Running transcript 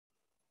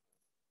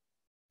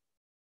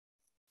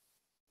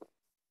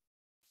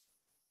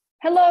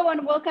Hello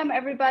and welcome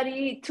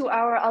everybody to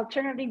our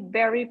Alternative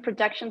Berry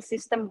Production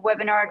System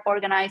webinar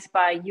organized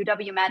by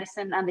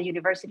UW-Madison and the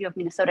University of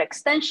Minnesota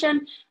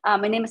Extension.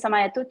 My name is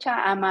Amaya Tucha.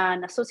 I'm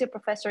an associate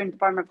professor in the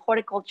Department of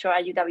Horticulture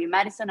at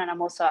UW-Madison, and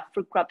I'm also a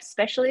fruit crop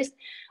specialist.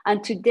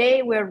 And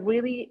today we're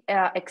really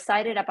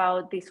excited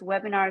about this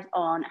webinar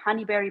on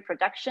honeyberry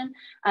production.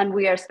 And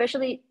we are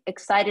especially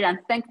excited and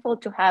thankful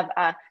to have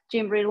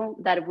Jim Riddle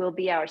that will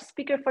be our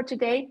speaker for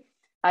today.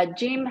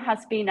 Jim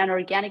has been an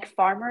organic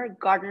farmer,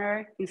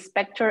 gardener,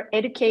 inspector,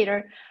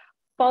 educator,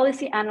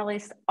 policy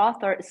analyst,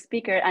 author,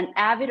 speaker, and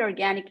avid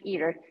organic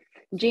eater.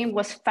 Jim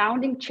was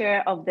founding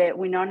chair of the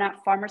Winona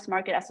Farmers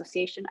Market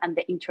Association and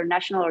the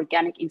International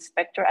Organic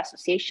Inspector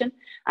Association,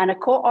 and a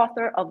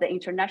co-author of the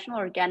International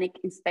Organic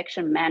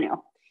Inspection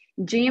Manual.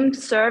 Jim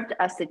served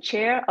as the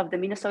chair of the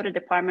Minnesota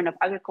Department of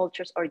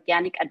Agriculture's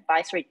Organic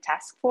Advisory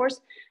Task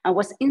Force and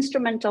was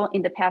instrumental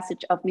in the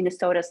passage of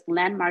Minnesota's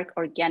landmark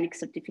organic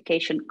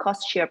certification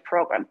cost share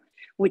program,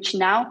 which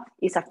now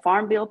is a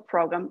Farm Bill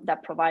program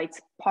that provides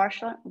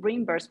partial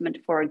reimbursement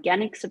for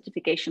organic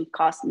certification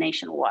costs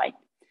nationwide.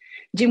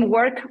 Jim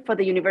worked for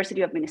the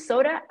University of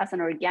Minnesota as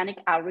an organic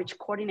outreach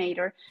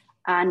coordinator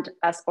and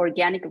as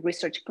organic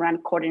research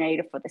grant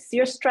coordinator for the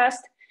Sears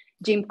Trust.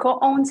 Jim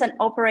co-owns and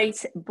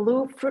operates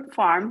Blue Fruit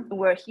Farm,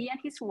 where he and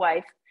his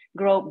wife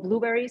grow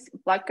blueberries,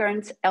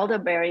 blackcurrants,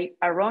 elderberry,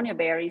 aronia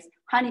berries,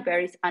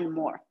 honeyberries, and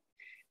more.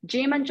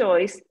 Jim and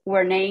Joyce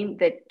were named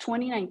the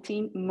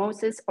 2019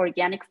 Moses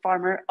Organic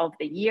Farmer of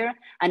the Year,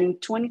 and in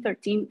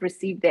 2013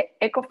 received the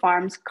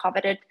EcoFarm's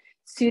coveted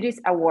Cities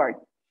Award.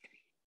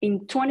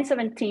 In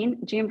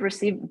 2017, Jim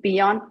received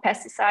Beyond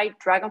Pesticide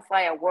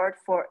Dragonfly Award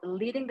for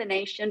leading the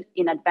nation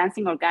in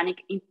advancing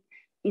organic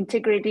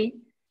integrity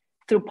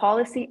through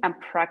policy and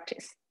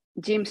practice.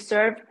 Jim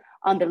served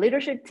on the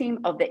leadership team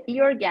of the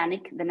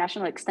eOrganic, the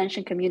National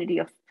Extension Community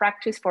of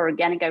Practice for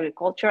Organic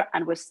Agriculture,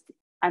 and was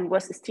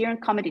the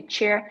steering committee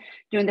chair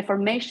during the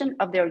formation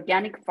of the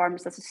Organic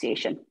Farmers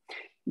Association.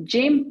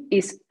 Jim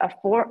is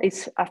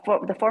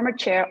the former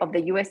chair of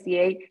the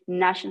USDA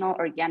National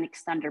Organic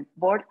Standard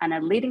Board and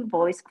a leading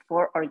voice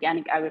for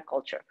organic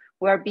agriculture.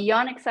 We're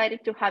beyond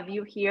excited to have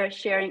you here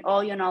sharing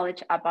all your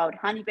knowledge about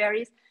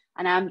honeyberries,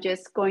 and I'm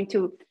just going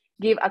to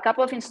give a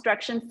couple of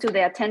instructions to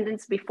the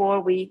attendants before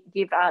we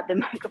give the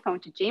microphone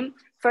to Jim.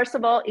 First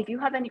of all, if you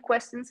have any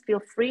questions, feel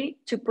free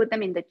to put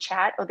them in the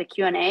chat or the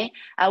Q&A.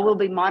 I will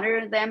be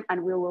monitoring them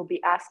and we will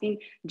be asking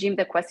Jim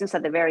the questions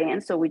at the very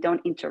end so we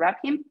don't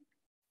interrupt him.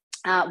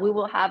 We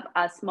will have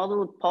a small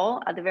little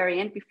poll at the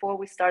very end before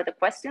we start the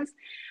questions.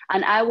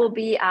 And I will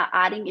be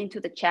adding into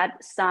the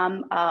chat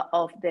some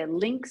of the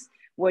links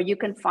where you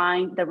can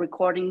find the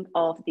recording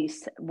of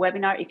this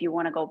webinar if you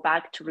want to go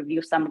back to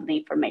review some of the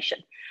information.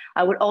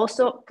 I would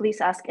also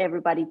please ask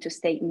everybody to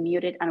stay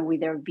muted and with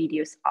their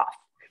videos off.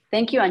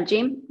 Thank you, and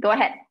Jim, go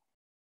ahead.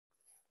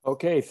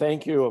 Okay,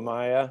 thank you,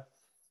 Amaya.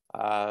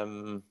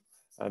 I'm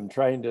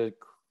trying to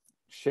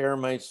share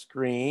my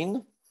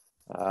screen.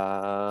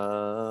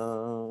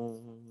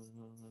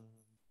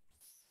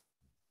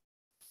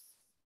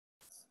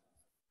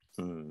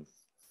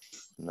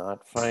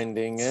 Not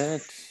finding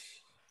it.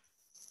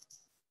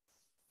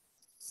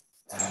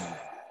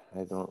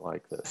 I don't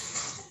like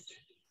this.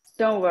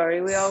 Don't worry,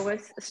 we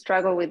always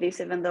struggle with this,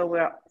 even though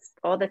we're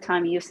all the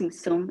time using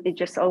Zoom. It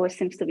just always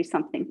seems to be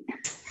something.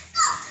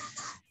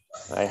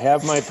 I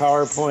have my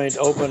PowerPoint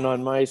open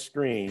on my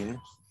screen,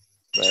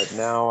 but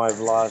now I've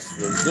lost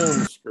the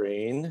Zoom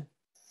screen.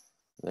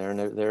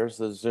 There's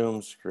the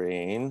Zoom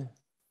screen.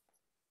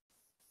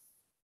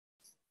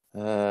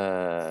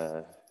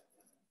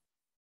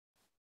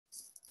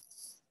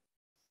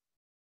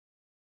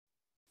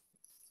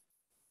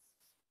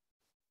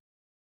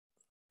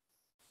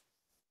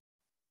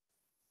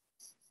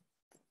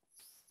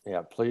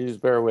 Yeah, please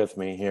bear with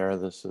me here.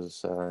 This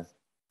is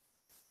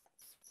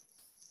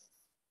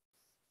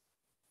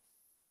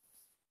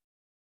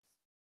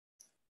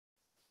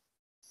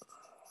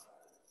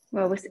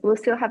well, we're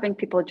still having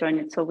people join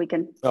it, so we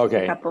can take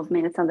a couple of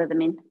minutes under the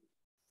mean.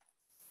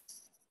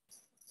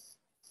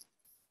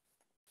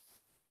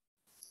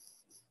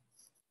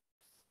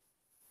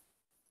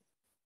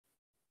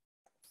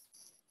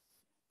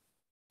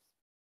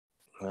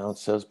 Well, it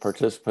says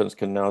participants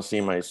can now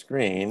see my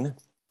screen.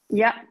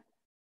 Yeah.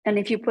 And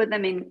if you put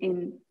them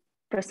in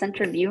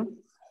presenter view,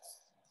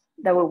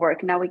 that will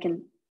work. Now we can.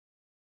 Is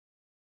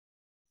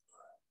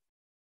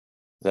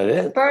that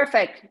it?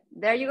 Perfect.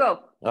 There you go.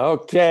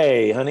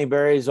 Okay,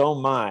 honeyberries, oh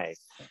my.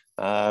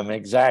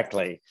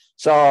 Exactly.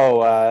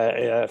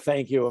 So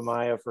thank you,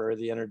 Amaya, for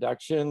the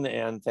introduction,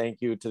 and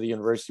thank you to the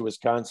University of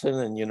Wisconsin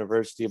and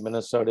University of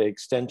Minnesota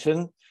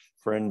Extension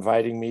for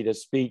inviting me to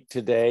speak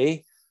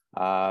today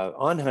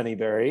on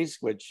honeyberries,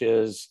 which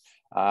is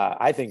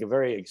I think a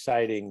very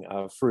exciting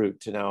fruit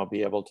to now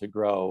be able to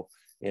grow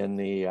in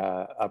the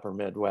upper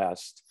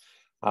Midwest.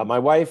 My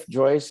wife,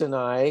 Joyce, and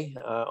I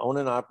own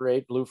and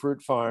operate Blue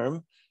Fruit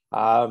Farm.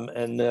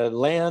 And the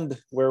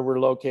land where we're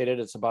located,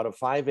 it's about a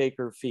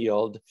 5-acre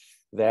field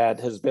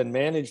that has been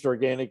managed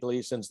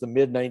organically since the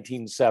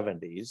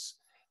mid-1970s.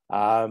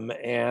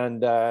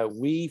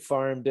 We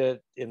farmed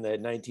it in the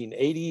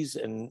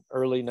 1980s and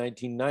early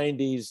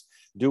 1990s,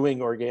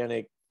 doing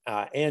organic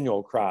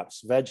annual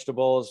crops,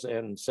 vegetables,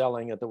 and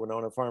selling at the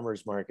Winona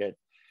Farmers Market.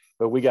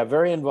 But we got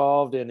very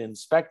involved in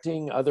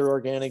inspecting other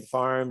organic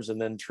farms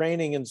and then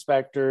training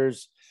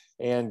inspectors,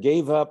 and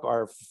gave up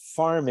our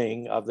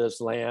farming of this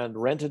land,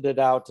 rented it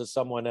out to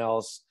someone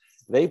else.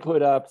 They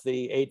put up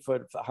the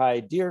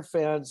 8-foot-high deer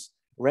fence,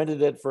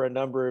 rented it for a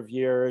number of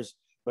years.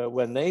 But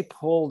when they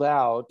pulled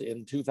out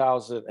in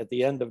 2000, at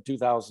the end of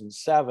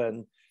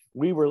 2007,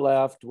 we were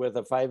left with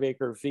a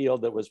 5-acre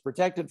field that was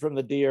protected from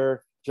the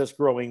deer, just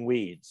growing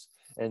weeds.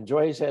 And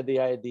Joyce had the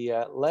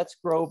idea, let's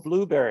grow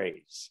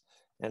blueberries.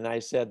 And I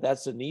said,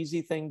 that's an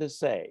easy thing to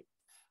say,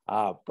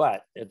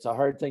 but it's a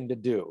hard thing to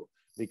do,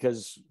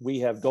 because we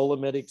have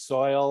dolomitic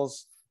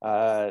soils,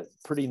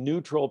 pretty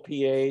neutral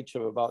pH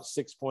of about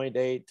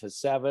 6.8 to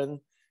 7.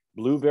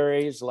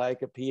 Blueberries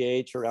like a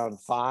pH around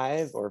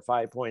 5 or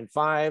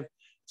 5.5.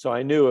 So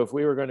I knew if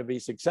we were going to be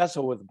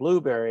successful with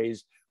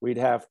blueberries, we'd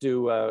have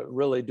to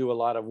really do a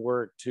lot of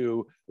work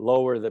to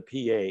lower the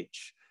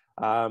pH.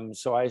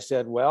 So I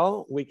said,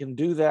 well, we can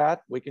do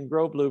that. We can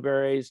grow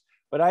blueberries,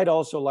 but I'd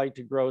also like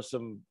to grow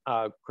some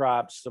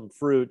crops, some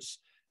fruits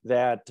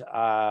that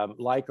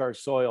like our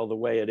soil the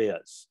way it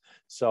is.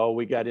 So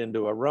we got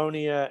into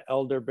aronia,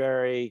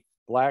 elderberry,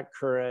 black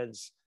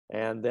currants,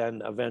 and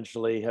then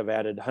eventually have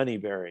added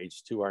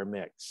honeyberries to our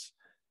mix.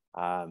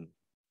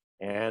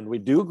 And we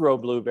do grow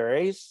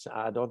blueberries.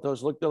 Don't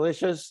those look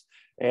delicious?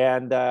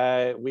 And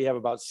we have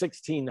about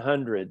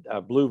 1,600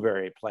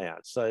 blueberry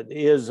plants. So it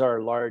is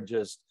our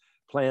largest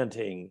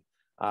planting.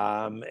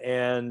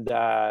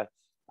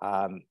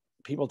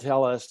 People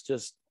tell us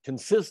just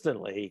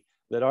consistently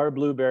that our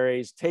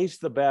blueberries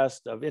taste the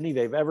best of any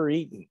they've ever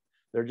eaten.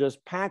 They're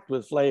just packed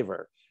with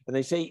flavor. And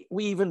they say,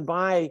 we even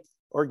buy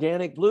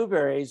organic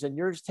blueberries and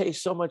yours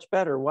taste so much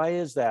better. Why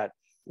is that?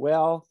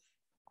 Well,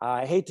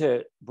 I hate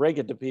to break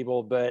it to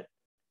people, but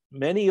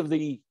many of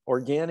the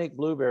organic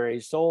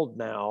blueberries sold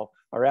now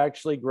are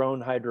actually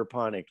grown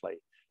hydroponically.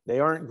 They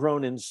aren't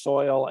grown in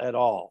soil at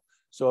all.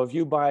 So if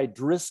you buy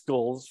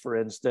Driscoll's, for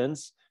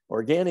instance,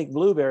 organic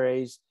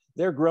blueberries,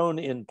 they're grown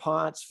in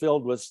pots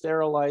filled with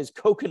sterilized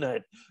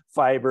coconut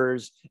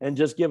fibers and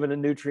just given a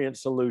nutrient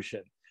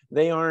solution.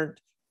 They aren't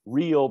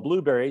real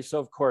blueberries, so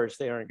of course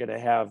they aren't going to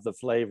have the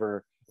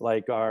flavor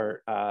like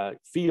our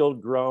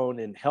field grown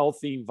in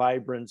healthy,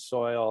 vibrant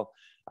soil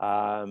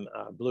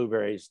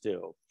blueberries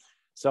do.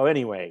 So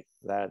anyway,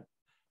 that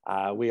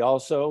we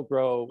also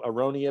grow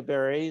aronia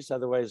berries,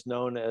 otherwise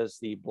known as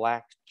the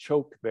black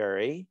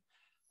chokeberry.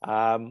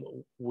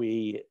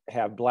 We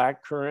have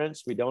black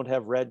currants. We don't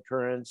have red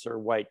currants or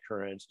white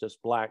currants,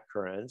 just black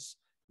currants.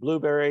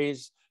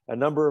 Blueberries, a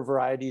number of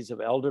varieties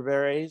of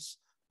elderberries.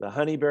 The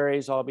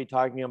honeyberries I'll be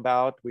talking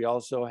about. We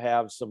also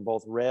have some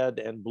both red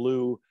and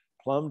blue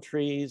plum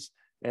trees,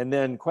 and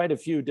then quite a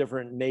few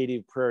different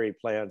native prairie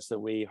plants that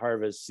we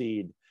harvest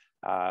seed.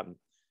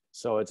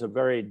 So it's a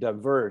very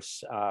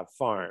diverse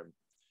farm.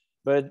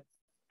 But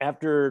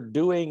after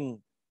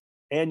doing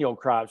annual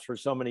crops for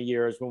so many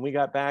years, when we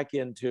got back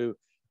into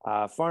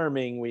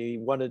farming, we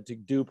wanted to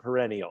do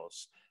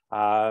perennials.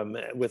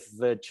 With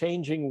the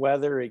changing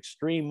weather,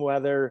 extreme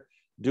weather,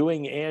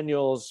 doing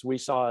annuals we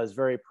saw as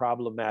very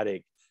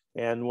problematic.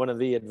 And one of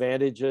the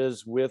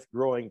advantages with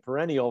growing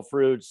perennial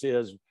fruits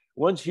is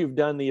once you've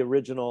done the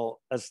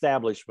original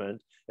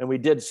establishment, and we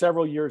did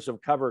several years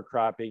of cover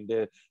cropping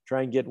to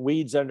try and get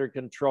weeds under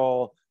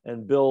control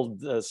and build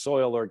the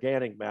soil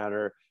organic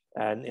matter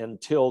and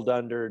tilled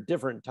under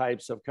different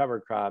types of cover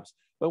crops.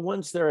 But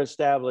once they're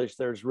established,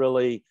 there's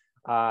really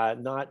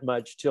not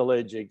much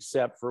tillage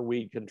except for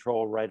weed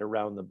control right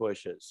around the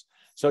bushes.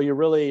 So you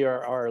really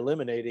are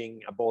eliminating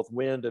both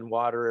wind and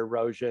water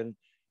erosion.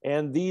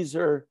 And these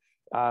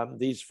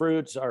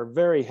fruits are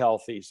very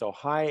healthy. So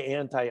high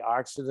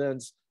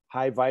antioxidants,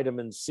 high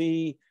vitamin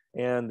C,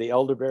 and the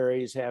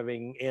elderberries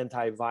having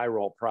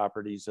antiviral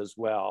properties as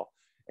well.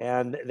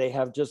 And they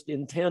have just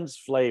intense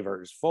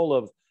flavors full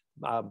of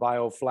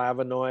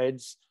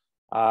bioflavonoids.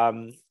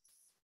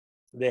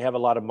 They have a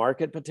lot of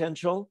market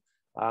potential.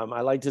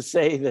 I like to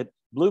say that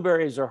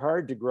blueberries are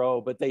hard to grow,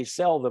 but they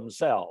sell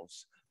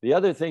themselves. The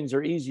other things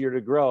are easier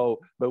to grow,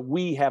 but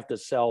we have to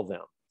sell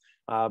them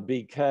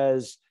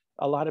because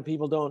a lot of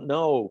people don't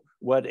know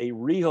what a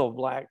real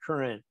black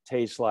currant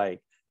tastes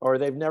like, or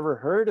they've never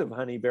heard of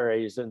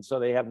honeyberries, and so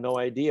they have no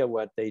idea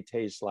what they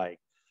taste like.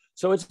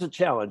 So it's a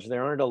challenge.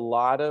 There aren't a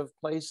lot of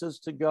places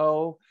to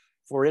go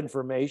for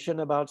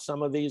information about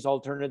some of these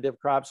alternative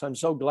crops. I'm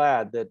so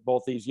glad that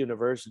both these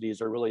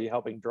universities are really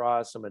helping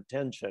draw some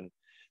attention,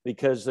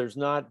 because there's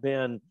not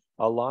been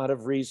a lot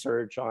of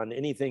research on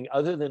anything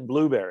other than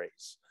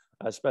blueberries,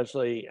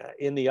 especially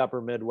in the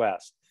upper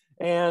Midwest.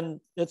 And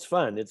it's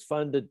fun. It's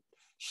fun to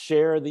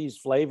share these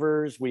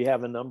flavors. We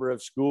have a number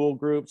of school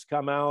groups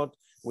come out.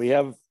 We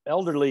have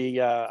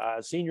elderly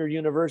senior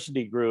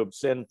university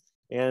groups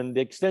and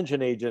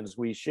extension agents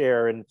we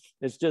share. And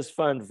it's just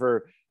fun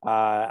for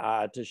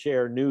to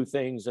share new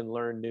things and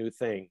learn new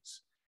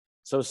things.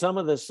 So some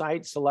of the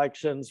site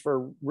selections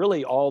for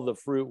really all the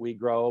fruit we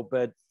grow,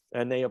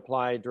 and they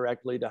apply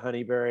directly to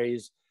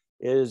honeyberries,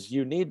 is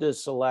you need to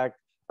select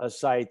a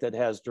site that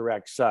has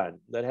direct sun,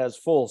 that has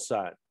full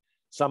sun.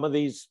 Some of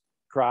these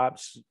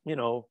crops,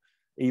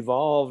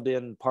 evolved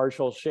in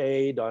partial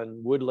shade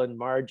on woodland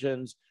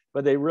margins,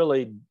 but they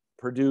really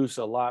produce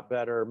a lot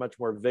better, much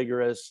more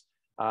vigorous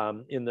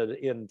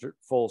in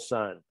full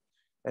sun.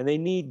 And they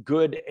need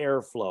good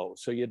airflow.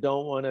 So you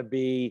don't want to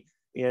be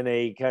in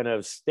a kind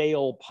of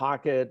stale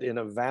pocket in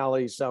a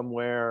valley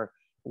somewhere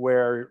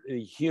where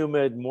the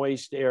humid,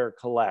 moist air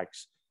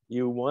collects.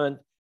 You want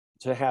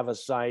to have a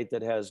site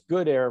that has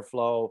good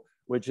airflow,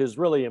 which is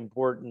really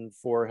important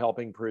for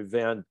helping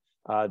prevent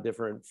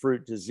different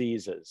fruit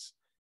diseases.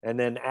 And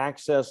then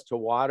access to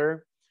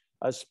water,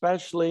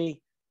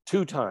 especially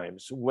 2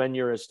 times when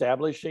you're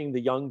establishing the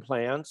young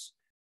plants.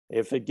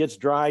 If it gets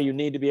dry, you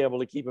need to be able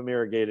to keep them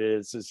irrigated.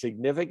 It's a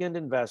significant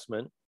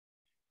investment,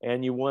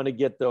 and you want to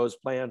get those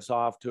plants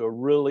off to a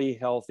really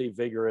healthy,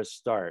 vigorous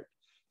start.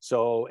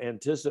 So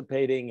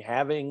anticipating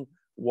having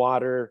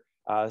water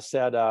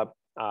set up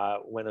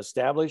when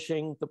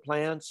establishing the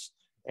plants,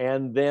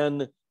 and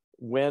then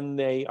when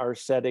they are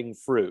setting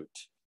fruit.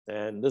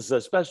 And this is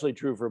especially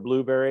true for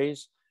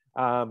blueberries,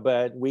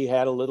 but we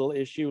had a little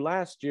issue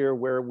last year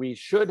where we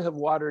should have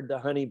watered the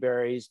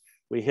honeyberries.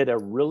 We hit a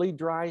really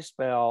dry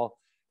spell.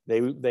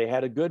 They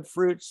had a good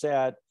fruit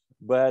set,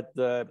 but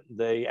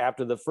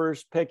after the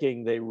first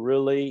picking, they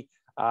really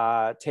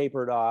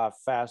tapered off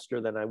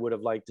faster than I would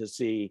have liked to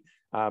see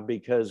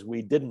because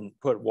we didn't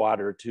put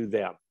water to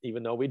them,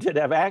 even though we did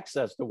have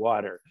access to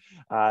water.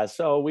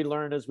 So we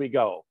learn as we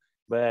go.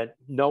 But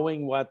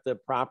knowing what the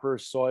proper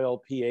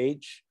soil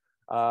pH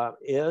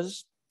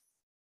is,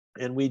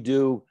 and we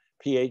do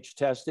pH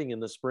testing in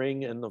the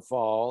spring and the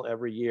fall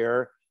every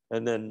year,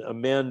 and then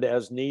amend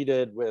as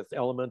needed with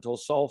elemental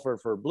sulfur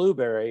for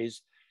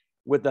blueberries.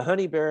 With the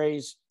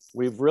honeyberries,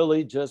 we've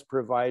really just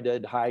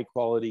provided high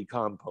quality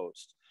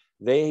compost.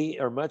 They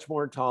are much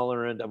more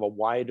tolerant of a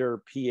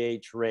wider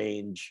pH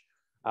range.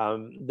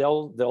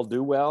 They'll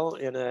do well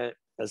in an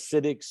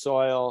acidic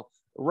soil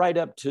right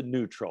up to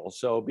neutral.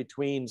 So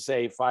between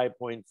say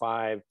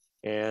 5.5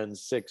 and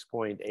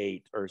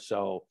 6.8 or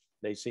so,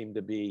 they seem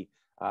to be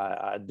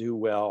do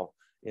well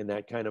in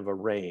that kind of a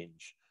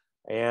range.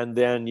 And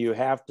then you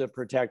have to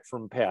protect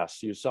from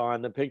pests. You saw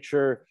in the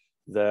picture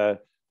the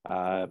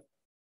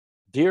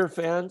deer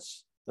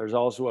fence. There's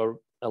also an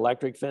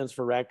electric fence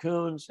for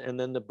raccoons, and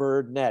then the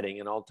bird netting.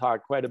 And I'll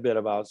talk quite a bit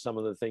about some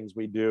of the things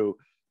we do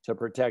to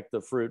protect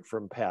the fruit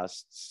from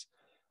pests.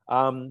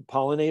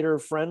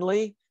 Pollinator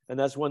friendly, and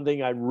that's one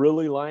thing I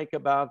really like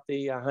about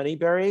the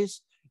honeyberries,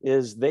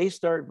 is they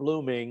start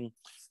blooming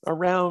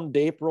around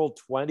April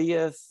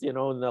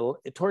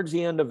 20th, towards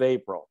the end of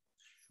April,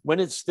 when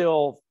it's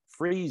still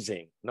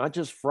freezing, not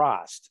just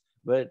frost,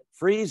 but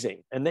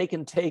freezing, and they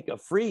can take a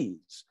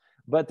freeze.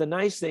 But the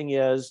nice thing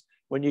is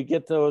when you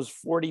get those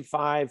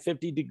 45,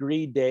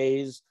 50-degree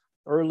days,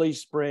 early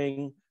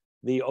spring,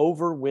 the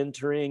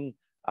overwintering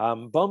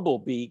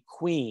bumblebee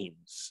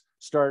queens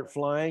start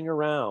flying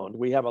around.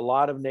 We have a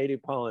lot of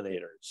native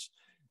pollinators,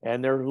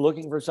 and they're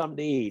looking for something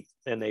to eat,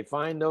 and they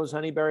find those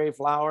honeyberry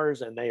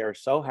flowers, and they are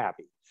so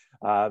happy.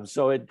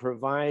 So it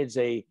provides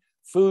a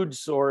food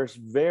source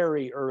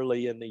very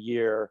early in the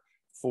year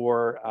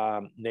for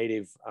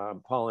native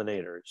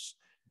pollinators.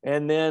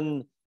 And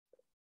then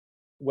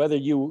whether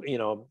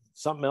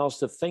something else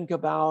to think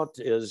about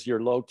is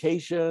your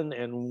location,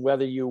 and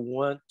whether you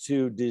want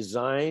to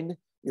design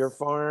your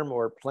farm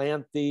or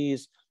plant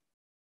these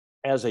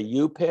as a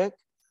you pick,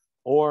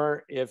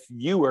 or if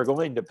you are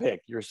going to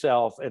pick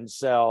yourself and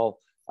sell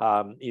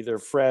either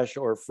fresh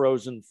or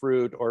frozen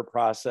fruit, or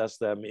process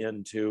them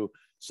into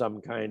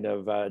some kind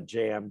of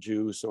jam,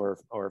 juice,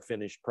 or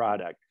finished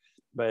product.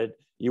 But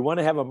you want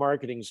to have a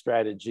marketing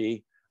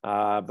strategy,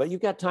 but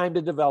you've got time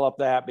to develop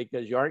that,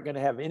 because you aren't going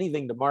to have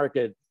anything to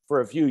market for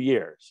a few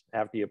years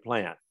after you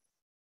plant.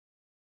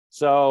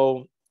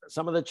 So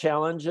some of the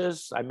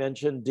challenges, I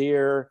mentioned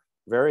deer,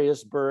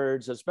 various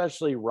birds,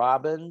 especially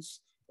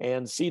robins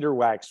and cedar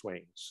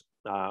waxwings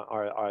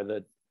are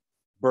the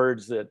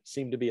birds that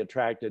seem to be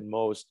attracted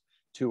most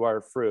to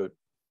our fruit.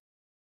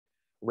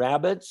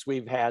 Rabbits,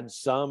 we've had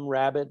some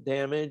rabbit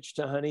damage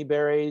to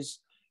honeyberries,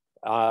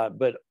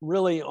 but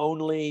really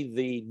only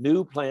the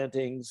new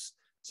plantings.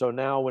 So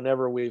now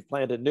whenever we've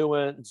planted new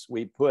ones,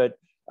 we put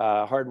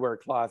hardware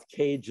cloth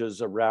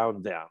cages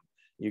around them.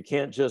 You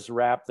can't just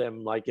wrap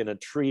them like in a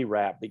tree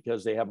wrap,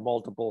 because they have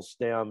multiple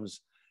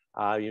stems.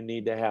 You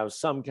need to have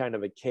some kind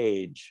of a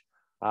cage.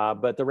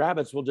 But the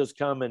rabbits will just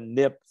come and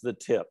nip the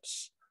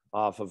tips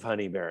off of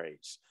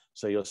honeyberries.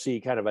 So you'll see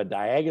kind of a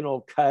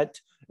diagonal cut,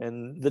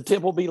 and the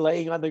tip will be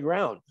laying on the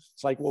ground.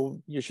 It's like, well,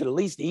 you should at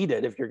least eat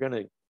it if you're going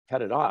to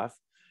cut it off.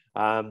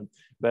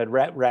 But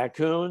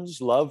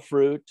raccoons love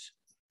fruit,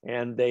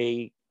 and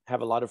they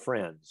have a lot of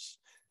friends.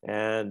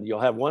 And you'll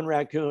have one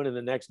raccoon, and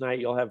the next night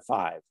you'll have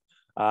 5,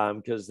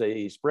 because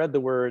they spread the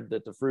word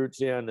that the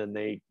fruit's in, and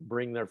they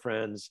bring their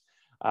friends.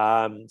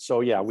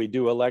 So yeah, we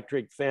do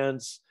electric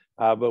fence.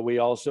 but we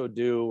also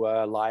do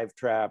live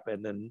trap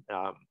and then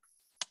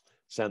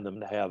send them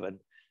to heaven.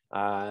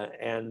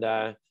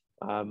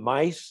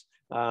 Mice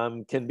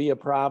can be a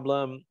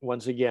problem,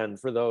 once again,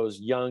 for those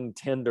young,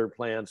 tender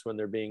plants when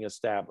they're being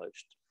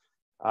established.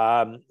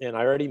 And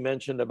I already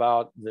mentioned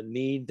about the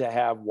need to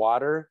have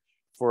water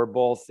for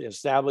both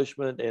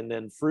establishment and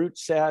then fruit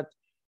set.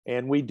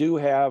 And we do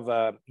have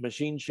a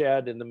machine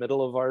shed in the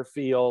middle of our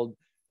field,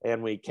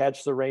 and we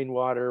catch the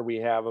rainwater. We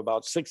have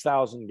about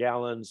 6,000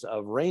 gallons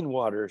of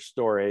rainwater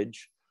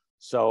storage.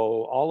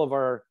 So all of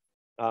our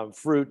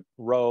fruit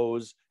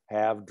rows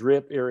have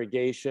drip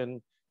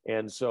irrigation.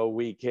 And so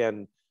we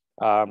can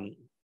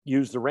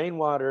use the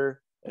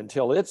rainwater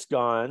until it's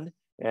gone.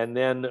 And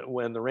then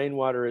when the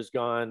rainwater is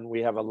gone,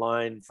 we have a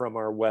line from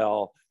our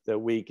well that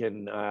we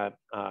can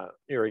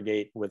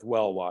irrigate with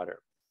well water.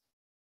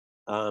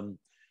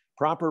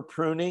 Proper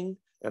pruning,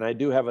 and I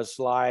do have a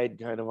slide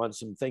kind of on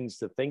some things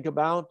to think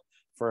about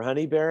for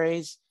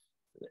honeyberries.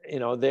 You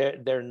know,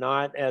 they're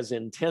not as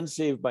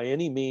intensive by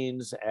any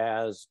means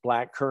as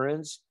black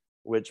currants,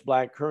 which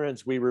black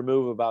currants, we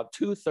remove about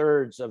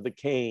 2/3 of the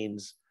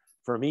canes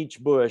from each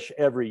bush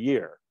every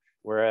year.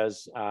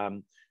 Whereas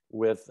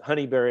with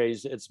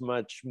honeyberries, it's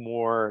much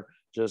more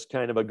just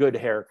kind of a good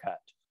haircut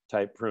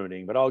type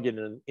pruning, but I'll get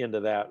into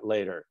that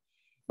later.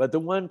 But the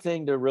one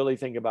thing to really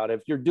think about,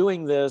 if you're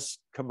doing this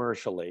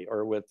commercially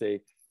or with the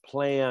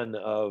plan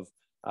of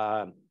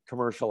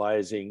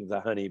commercializing the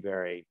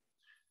honeyberry,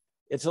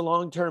 it's a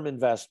long-term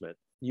investment.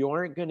 You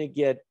aren't going to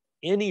get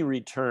any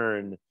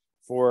return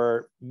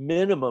for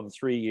minimum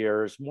 3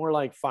 years, more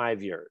like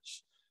 5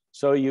 years.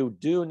 So you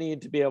do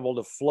need to be able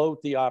to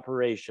float the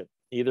operation,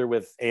 either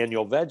with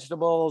annual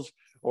vegetables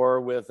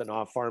or with an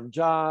off-farm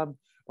job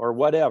or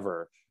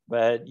whatever.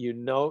 But you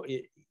know,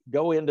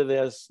 go into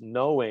this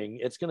knowing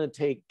it's going to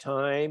take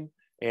time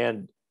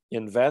and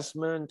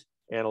investment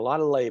and a lot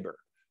of labor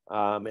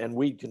and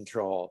weed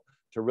control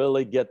to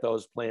really get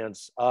those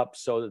plants up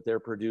so that they're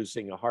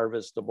producing a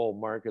harvestable,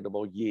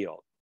 marketable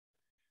yield.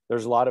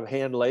 There's a lot of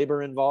hand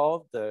labor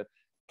involved, the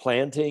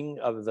planting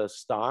of the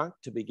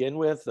stock to begin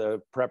with,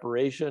 the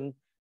preparation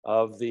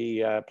of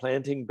the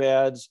planting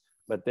beds,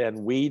 but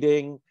then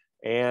weeding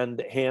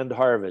and hand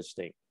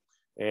harvesting.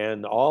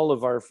 And all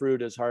of our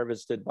fruit is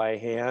harvested by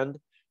hand.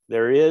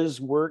 There is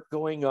work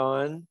going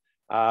on.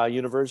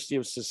 University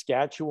of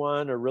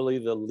Saskatchewan are really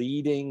the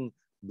leading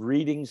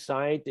breeding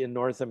site in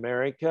North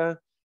America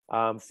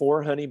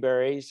for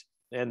honeyberries,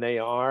 and they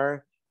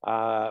are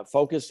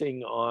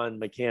focusing on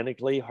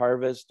mechanically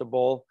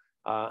harvestable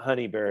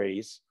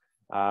honeyberries.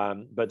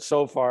 But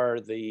so far,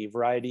 the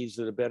varieties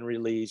that have been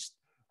released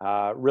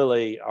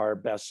really are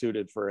best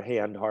suited for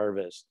hand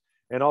harvest.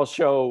 And I'll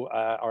show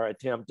our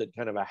attempt at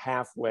kind of a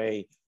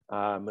halfway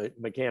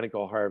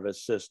mechanical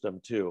harvest system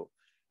too.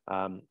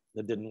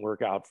 That didn't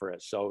work out for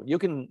us. So you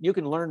can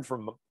learn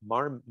from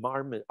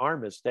our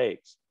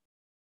mistakes.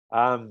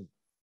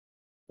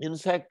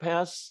 Insect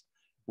pests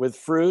with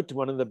fruit,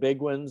 one of the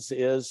big ones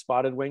is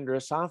spotted winged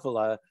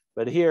Drosophila.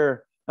 But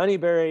here,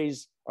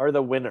 honeyberries are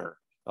the winner.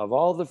 Of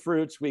all the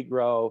fruits we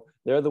grow,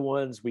 they're the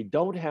ones we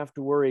don't have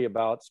to worry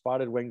about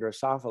spotted winged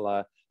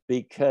Drosophila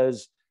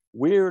because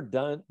we're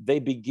done.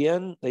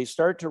 They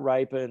start to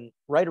ripen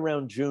right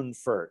around June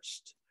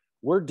 1st.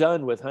 We're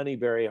done with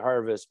honeyberry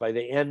harvest by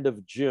the end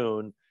of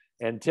June.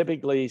 And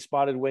typically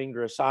spotted winged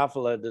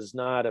Drosophila does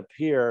not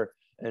appear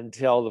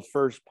until the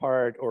first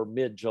part or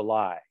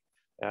mid-July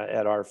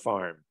at our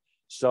farm.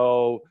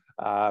 So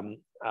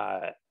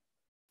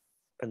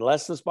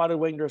unless the spotted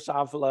winged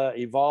Drosophila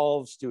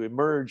evolves to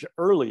emerge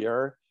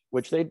earlier,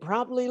 which they'd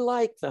probably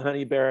like the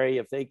honeyberry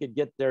if they could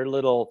get their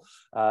little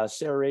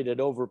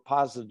serrated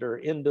ovipositor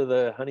into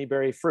the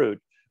honeyberry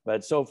fruit.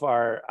 But so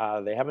far,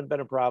 they haven't been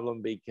a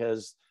problem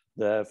because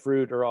the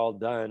fruit are all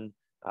done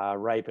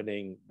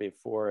ripening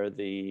before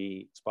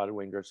the spotted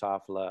winged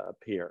Drosophila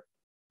appear.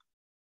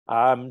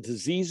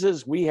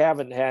 Diseases, we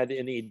haven't had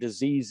any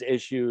disease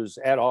issues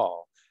at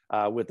all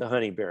with the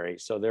honeyberry.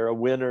 So they're a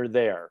winner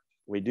there.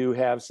 We do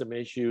have some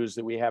issues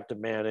that we have to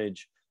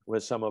manage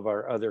with some of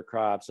our other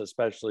crops,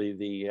 especially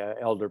the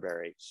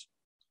elderberries.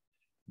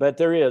 But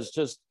there is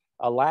just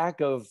a lack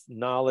of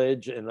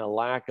knowledge and a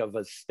lack of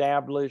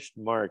established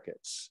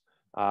markets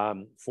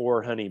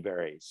for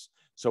honeyberries.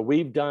 So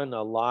we've done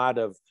a lot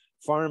of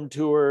farm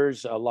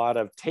tours, a lot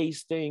of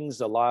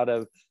tastings, a lot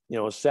of,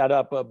 set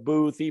up a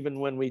booth, even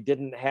when we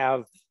didn't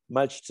have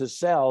much to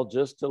sell,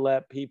 just to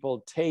let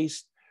people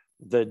taste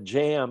the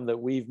jam that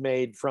we've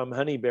made from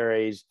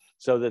honeyberries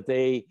so that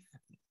they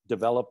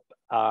develop,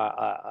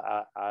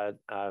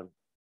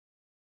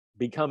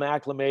 become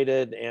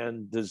acclimated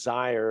and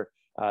desire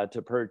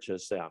to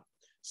purchase them.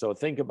 So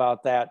think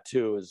about that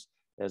too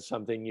as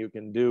something you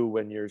can do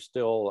when you're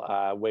still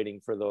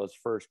waiting for those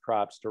first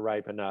crops to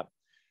ripen up.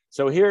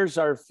 So here's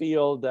our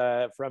field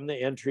from the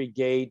entry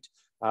gate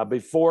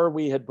before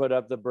we had put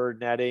up the bird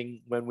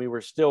netting, when we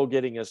were still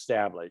getting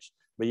established.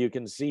 But you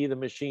can see the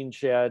machine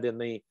shed in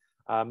the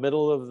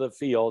middle of the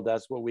field.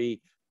 That's what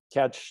we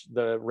catch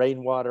the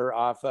rainwater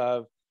off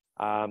of.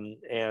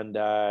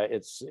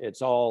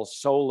 It's all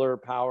solar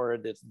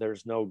powered.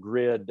 There's no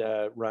grid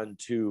run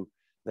to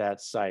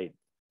that site.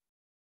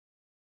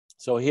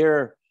 So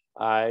here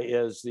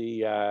is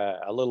a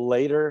little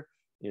later.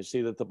 You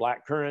see that the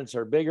black currants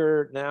are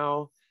bigger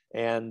now,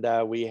 and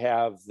we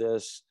have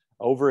this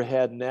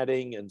overhead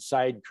netting and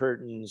side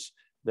curtains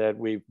that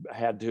we've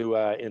had to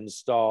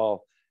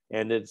install,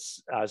 and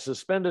it's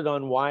suspended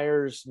on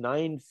wires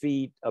 9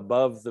 feet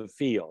above the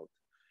field.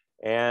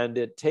 And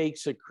it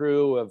takes a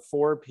crew of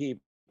 4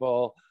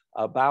 people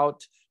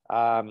about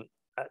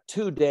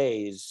 2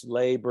 days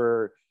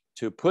labor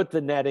to put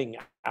the netting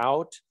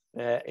out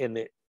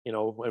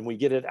when we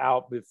get it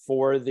out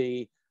before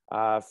the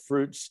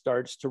fruit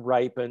starts to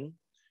ripen,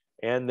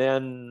 and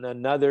then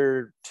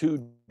another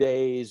 2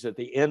 days at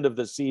the end of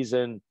the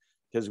season,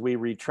 because we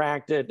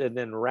retract it and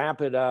then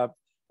wrap it up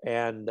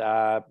and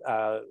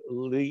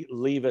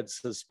leave it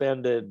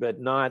suspended but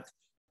not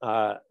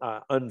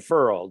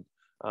unfurled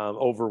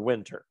over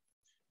winter.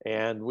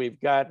 And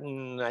we've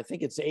gotten, I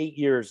think it's 8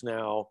 years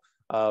now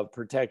of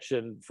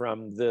protection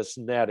from this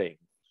netting.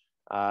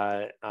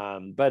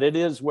 But it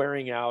is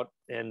wearing out,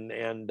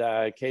 and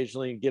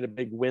occasionally you get a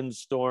big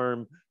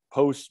windstorm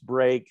post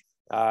break.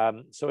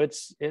 So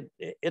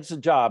it's a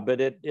job,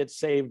 but it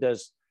saved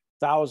us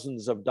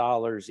thousands of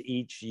dollars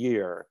each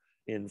year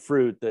in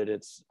fruit that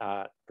it's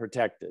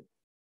protected.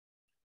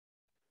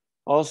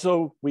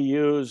 Also, we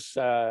use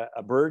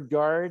a bird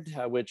guard,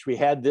 which we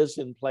had this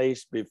in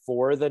place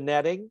before the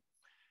netting.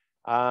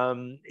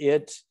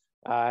 It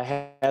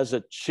has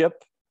a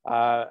chip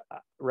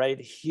right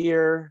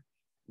here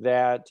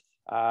that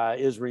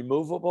is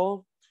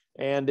removable,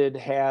 and it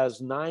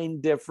has 9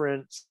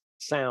 different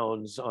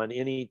sounds on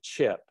any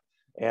chip.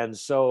 And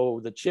so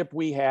the chip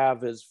we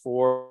have is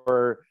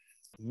for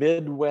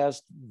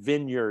Midwest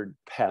vineyard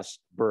pest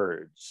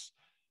birds.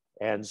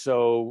 And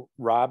so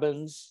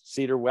robins,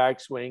 cedar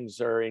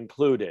waxwings are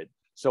included.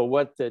 So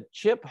what the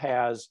chip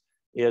has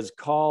is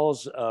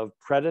calls of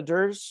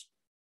predators,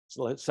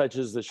 such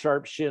as the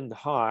sharp-shinned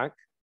hawk,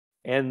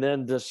 and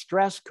then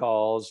distress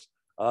calls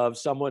of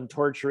someone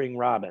torturing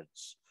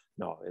robins.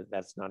 No,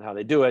 that's not how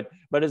they do it,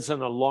 but it's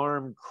an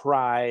alarm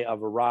cry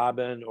of a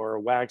robin or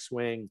a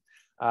waxwing.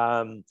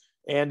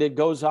 And it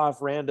goes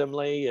off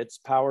randomly. It's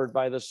powered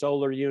by the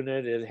solar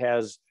unit. It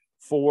has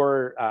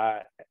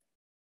 4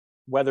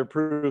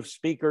 weatherproof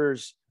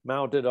speakers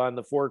mounted on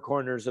the 4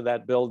 corners of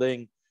that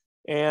building.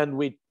 And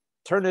we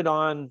turn it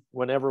on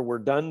whenever we're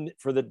done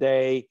for the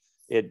day.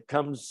 It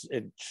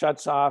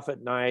shuts off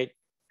at night,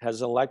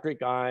 has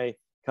electric eye,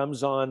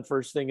 comes on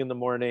first thing in the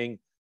morning,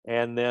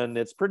 and then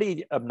it's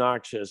pretty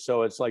obnoxious.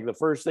 So it's like the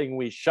first thing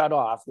we shut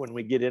off when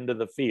we get into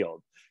the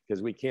field,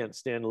 because we can't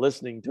stand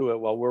listening to it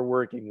while we're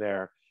working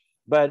there.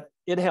 But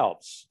it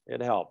helps,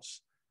 it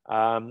helps.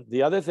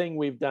 The other thing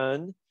we've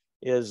done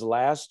is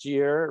last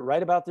year,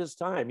 right about this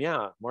time,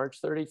 March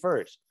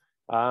 31st,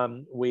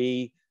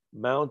 we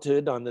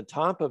mounted on the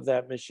top of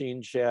that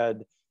machine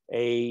shed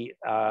a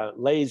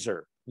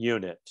laser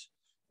unit,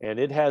 and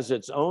it has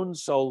its own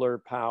solar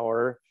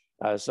power.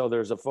 So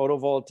there's a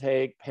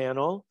photovoltaic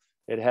panel.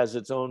 It has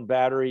its own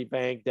battery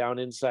bank down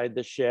inside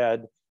the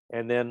shed.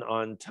 And then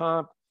on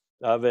top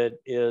of it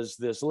is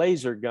this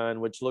laser gun,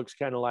 which looks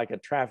kind of like a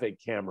traffic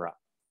camera.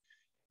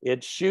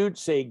 It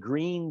shoots a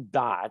green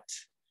dot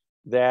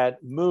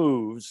that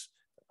moves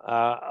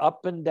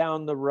up and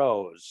down the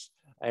rows,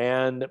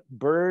 and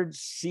birds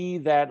see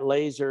that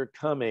laser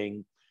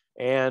coming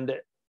and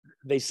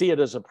they see it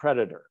as a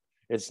predator.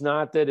 It's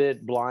not that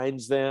it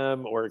blinds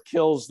them or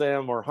kills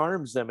them or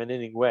harms them in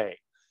any way.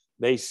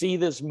 They see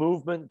this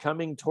movement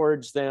coming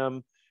towards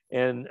them,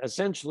 and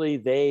essentially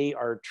they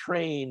are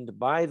trained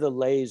by the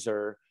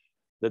laser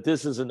that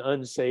this is an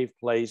unsafe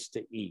place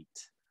to eat.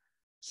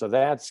 So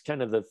that's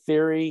kind of the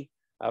theory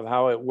of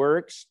how it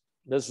works.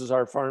 This is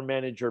our farm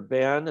manager,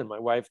 Ben, and my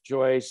wife,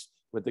 Joyce,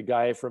 with the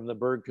guy from the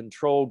bird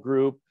control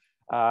group,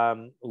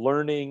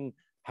 learning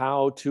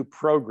how to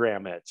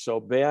program it. So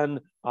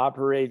Ben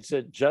operates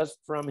it just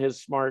from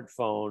his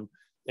smartphone,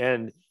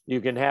 and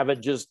you can have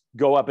it just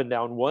go up and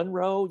down one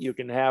row. You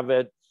can have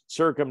it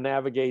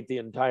circumnavigate the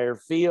entire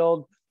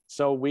field.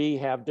 So we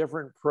have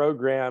different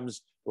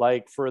programs,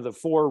 like for the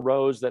 4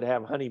 rows that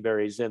have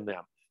honeyberries in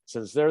them.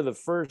 Since they're the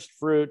first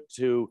fruit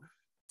to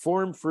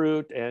form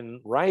fruit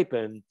and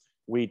ripen,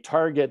 we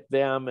target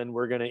them, and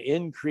we're going to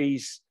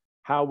increase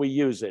how we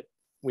use it.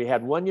 We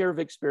had 1 year of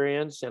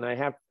experience, and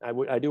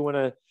I do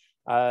want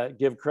to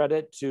give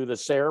credit to the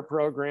SARE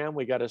program.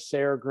 We got a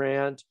SARE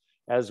grant,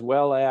 as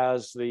well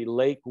as the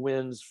Lake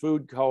Winds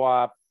Food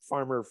Co-op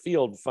Farmer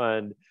Field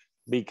Fund,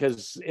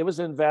 because it was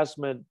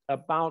investment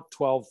about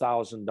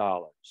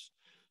 $12,000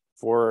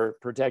 for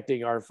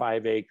protecting our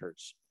 5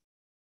 acres.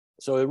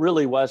 So it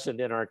really wasn't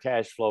in our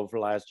cash flow for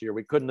last year.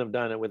 We couldn't have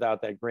done it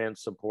without that grant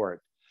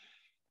support.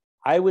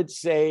 I would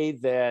say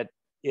that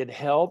it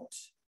helped,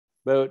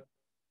 but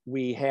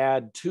we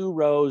had 2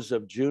 rows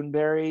of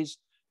Juneberries.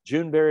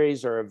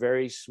 Juneberries are a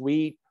very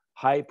sweet,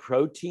 high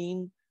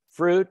protein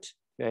fruit.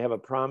 They have a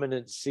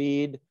prominent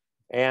seed,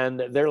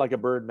 and they're like a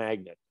bird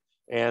magnet.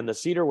 and the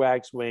cedar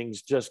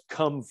waxwings just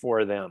come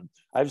for them.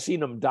 I've seen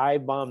them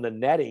dive bomb the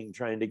netting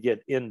trying to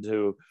get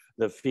into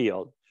the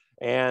field.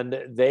 And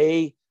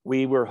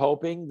we were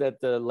hoping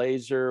that the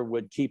laser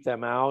would keep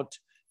them out,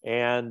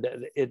 and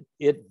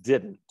it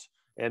didn't.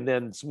 And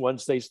then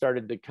once they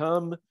started to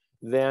come,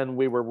 then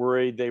we were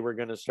worried they were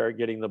going to start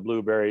getting the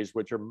blueberries,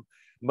 which are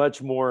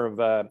much more of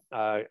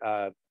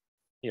a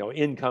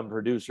income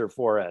producer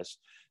for us.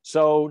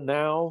 So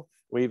now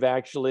we've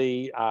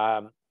actually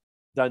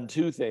done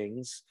two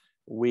things.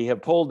 We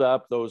have pulled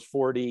up those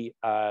 40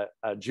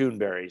 June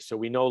berries. So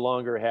we no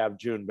longer have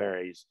June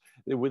berries.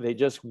 They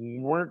just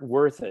weren't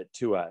worth it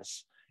to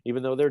us,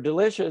 even though they're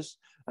delicious.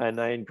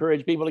 And I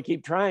encourage people to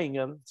keep trying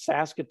them.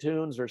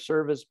 Saskatoons or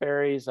service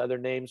berries, other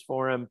names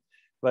for them.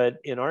 But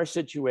in our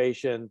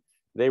situation,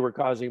 they were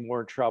causing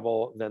more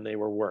trouble than they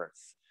were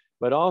worth.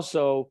 But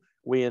also,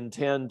 we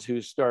intend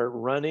to start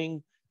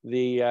running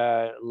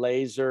the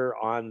laser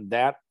on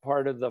that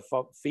part of the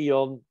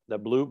field,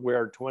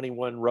 where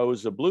 21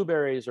 rows of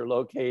blueberries are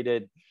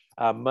located,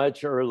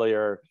 much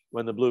earlier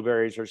when the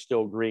blueberries are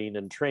still green,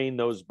 and train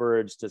those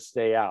birds to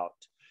stay out.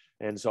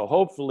 And so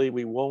hopefully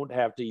we won't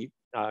have to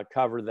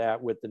cover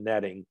that with the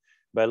netting.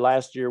 But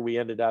last year we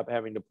ended up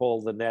having to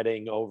pull the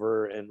netting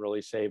over and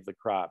really save the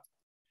crop.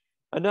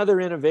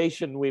 Another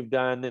innovation we've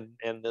done,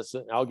 and this,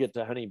 I'll get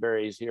to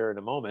honeyberries here in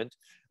a moment,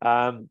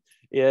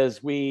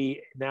 is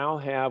we now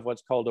have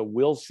what's called a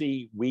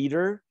Wilsey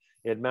weeder.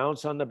 It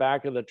mounts on the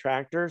back of the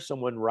tractor.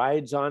 Someone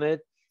rides on it.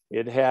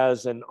 It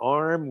has an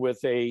arm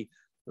with a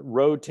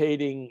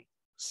rotating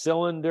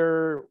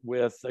cylinder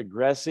with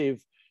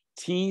aggressive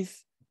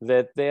teeth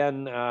that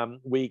then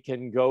we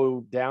can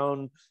go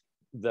down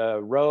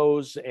the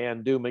rows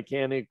and do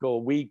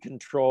mechanical weed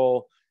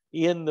control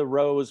in the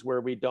rows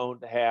where we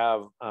don't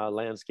have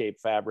landscape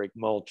fabric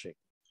mulching.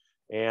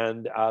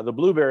 And the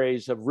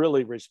blueberries have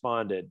really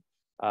responded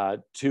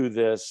to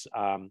this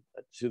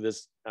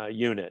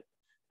unit.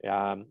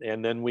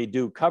 And then we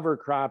do cover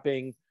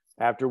cropping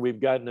after we've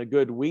gotten a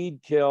good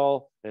weed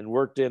kill and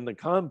worked in the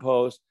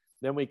compost.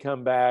 Then we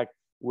come back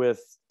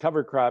with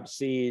cover crop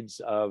seeds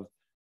of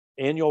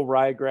annual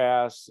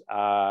ryegrass,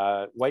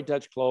 white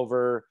Dutch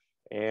clover,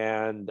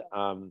 and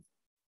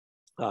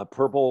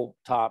purple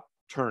top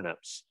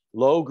turnips.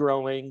 Low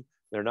growing,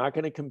 they're not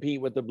going to compete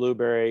with the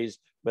blueberries,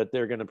 but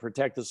they're going to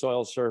protect the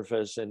soil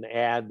surface and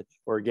add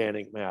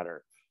organic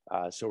matter.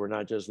 So we're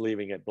not just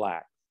leaving it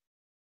black.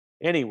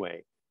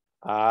 Anyway,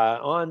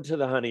 on to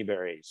the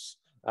honeyberries,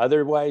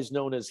 otherwise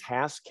known as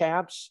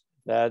hascaps.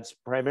 That's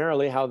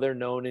primarily how they're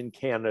known in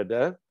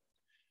Canada,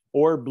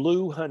 or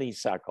blue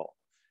honeysuckle.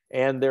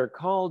 And they're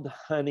called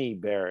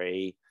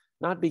honeyberry,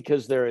 not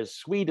because they're as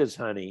sweet as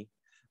honey,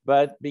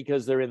 but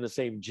because they're in the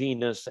same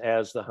genus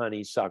as the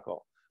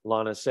honeysuckle,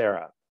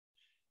 Lonicera.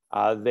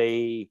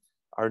 They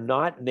are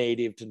not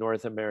native to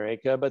North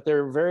America, but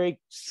they're very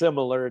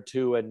similar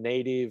to a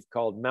native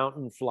called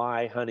mountain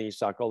fly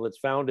honeysuckle that's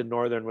found in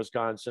northern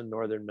Wisconsin,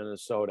 northern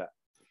Minnesota.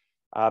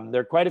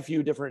 There are quite a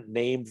few different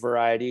named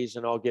varieties,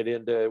 and I'll get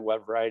into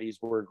what varieties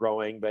we're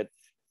growing, but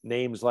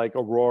names like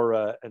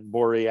Aurora and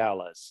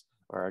Borealis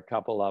are a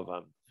couple of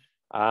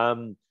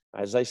them.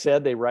 As I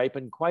said, they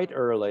ripen quite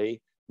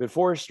early,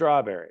 before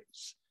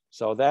strawberries.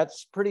 So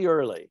that's pretty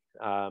early,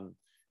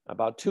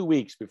 about 2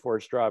 weeks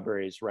before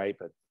strawberries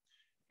ripen.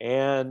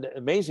 And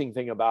amazing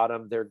thing about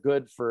them, they're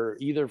good for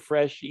either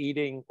fresh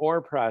eating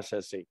or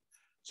processing.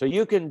 So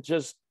you can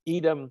just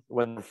eat them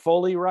when they're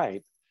fully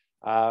ripe,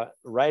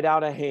 right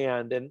out of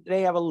hand, and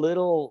they have a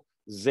little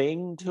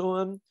zing to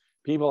them.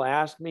 People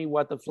ask me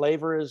what the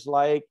flavor is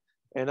like,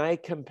 and I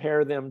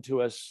compare them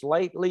to a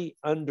slightly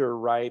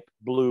underripe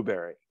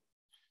blueberry.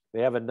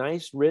 They have a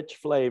nice rich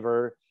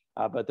flavor,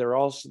 but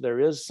there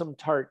is some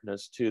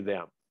tartness to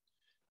them.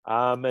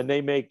 And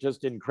they make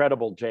just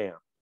incredible jam.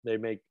 They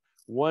make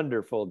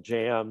wonderful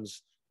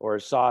jams or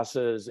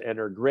sauces and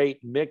are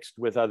great mixed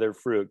with other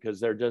fruit because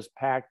they're just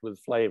packed with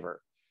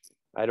flavor.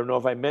 I don't know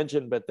if I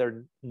mentioned, but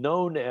they're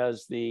known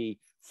as the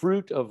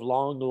fruit of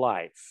long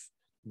life.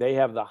 They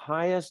have the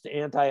highest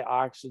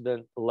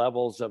antioxidant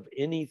levels of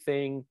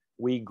anything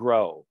we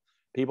grow.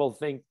 People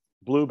think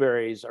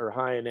blueberries are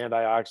high in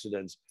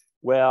antioxidants.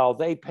 Well,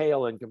 they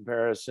pale in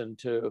comparison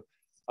to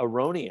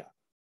aronia,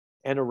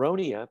 and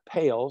aronia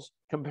pales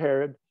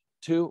compared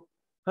to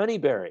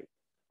honeyberry.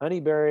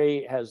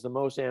 Honeyberry has the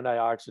most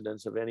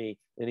antioxidants of any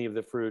of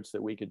the fruits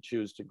that we could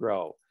choose to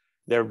grow.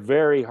 They're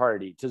very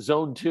hardy to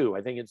zone 2.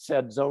 I think it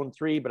said zone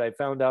 3, but I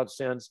found out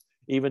since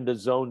even to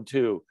zone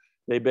 2.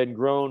 They've been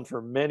grown for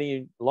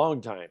many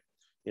long time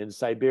in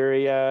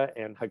Siberia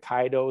and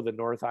Hokkaido, the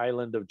North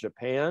Island of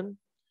Japan.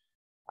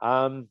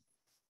 And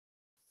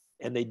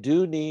they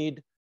do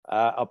need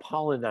a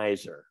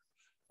pollinizer,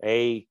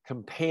 a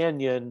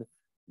companion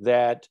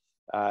that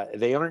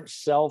they aren't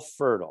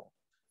self-fertile.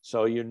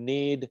 So you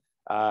need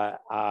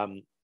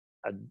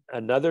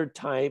another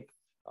type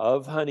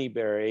of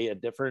honeyberry, a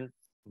different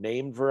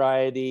named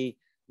variety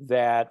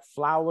that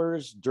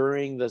flowers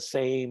during the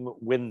same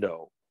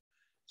window.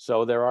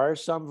 So there are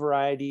some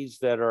varieties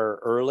that are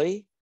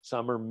early,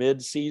 some are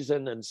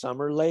mid-season, and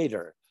some are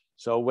later.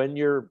 So when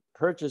you're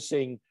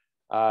purchasing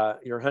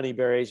your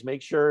honeyberries,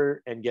 make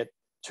sure and get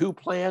 2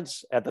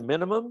 plants at the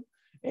minimum,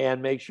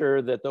 and make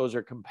sure that those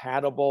are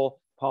compatible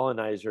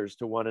pollinizers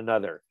to one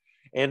another.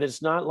 And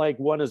it's not like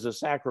one is a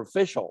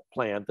sacrificial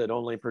plant that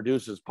only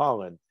produces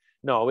pollen.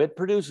 No, it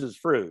produces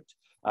fruit.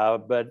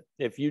 But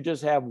if you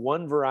just have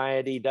one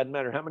variety, doesn't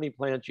matter how many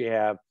plants you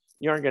have,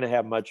 you aren't going to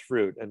have much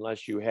fruit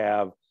unless you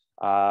have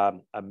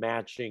a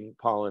matching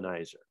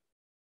pollinizer.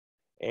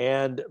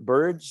 And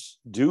birds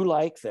do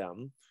like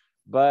them,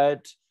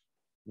 but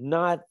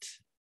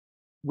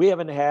we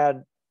haven't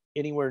had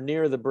anywhere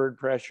near the bird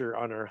pressure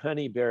on our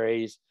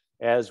honeyberries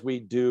as we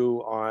do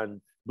on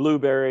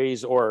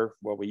blueberries, or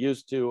what we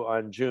used to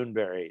on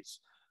Juneberries.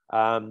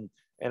 And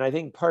I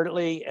think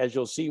partly, as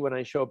you'll see when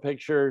I show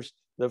pictures,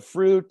 the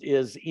fruit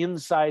is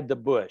inside the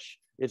bush.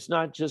 It's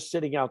not just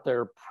sitting out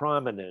there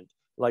prominent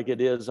like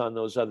it is on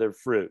those other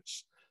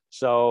fruits.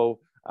 So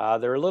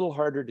they're a little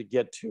harder to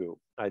get to,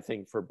 I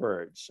think, for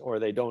birds, or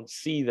they don't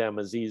see them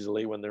as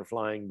easily when they're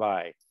flying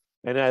by.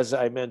 And as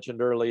I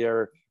mentioned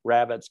earlier,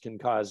 rabbits can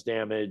cause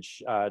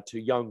damage to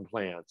young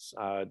plants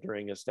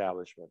during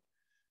establishment.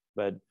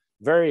 But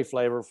very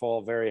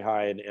flavorful, very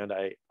high in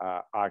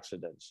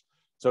antioxidants.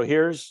 So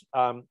here's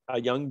a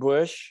young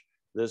bush.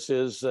 This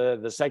is the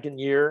 2nd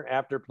year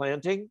after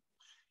planting,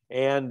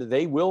 and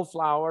they will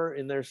flower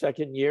in their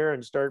 2nd year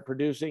and start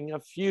producing a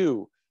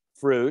few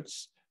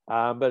fruits.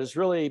 But it's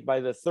really by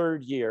the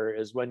 3rd year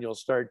is when you'll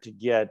start to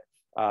get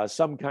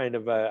some kind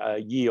of a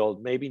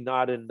yield, maybe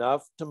not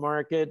enough to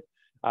market,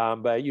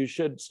 but you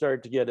should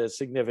start to get a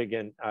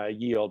significant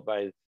yield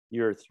by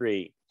year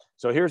 3.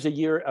 So here's a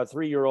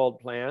 3-year-old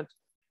plant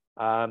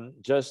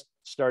just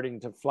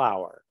starting to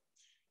flower.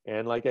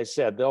 And like I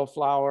said, they'll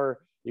flower.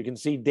 You can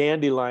see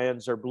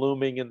dandelions are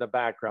blooming in the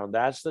background.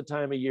 That's the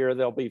time of year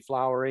they'll be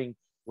flowering,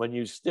 when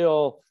you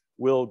still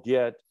will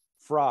get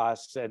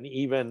frosts, and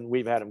even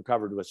we've had them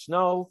covered with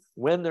snow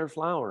when they're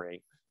flowering,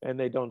 and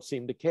they don't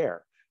seem to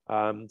care.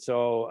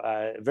 So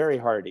very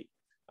hardy,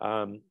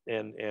 and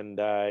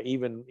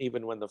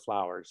even when the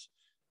flowers.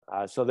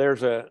 So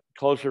there's a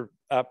closer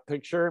up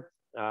picture.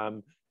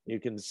 You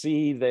can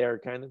see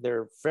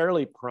they're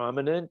fairly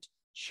prominent,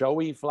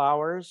 showy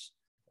flowers,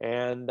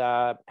 and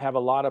have a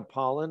lot of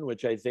pollen,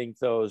 which I think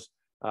those,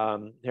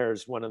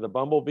 here's one of the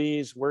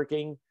bumblebees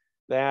working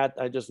that.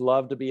 I just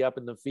love to be up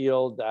in the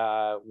field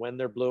when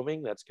they're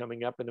blooming. That's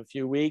coming up in a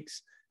few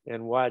weeks,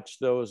 and watch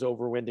those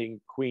overwintering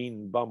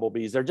queen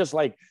bumblebees. They're just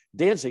like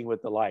dancing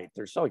with the light.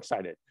 They're so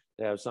excited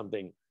to have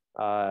something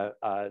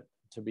to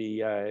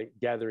be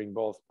gathering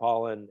both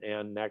pollen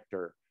and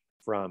nectar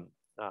from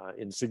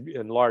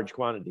in large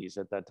quantities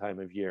at that time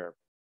of year.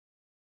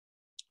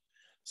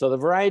 So the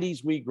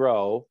varieties we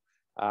grow,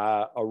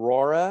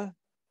 Aurora,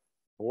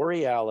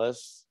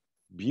 Borealis,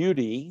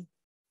 Beauty,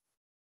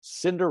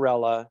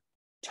 Cinderella,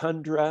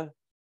 Tundra,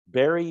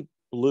 Berry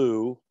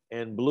Blue,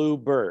 and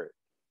Bluebird.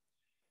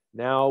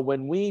 Now,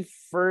 when we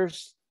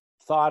first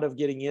thought of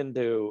getting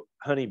into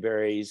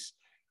honeyberries,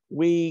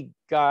 we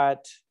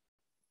got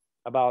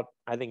about,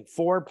 I think,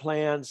 4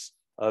 plants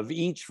of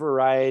each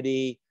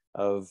variety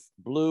of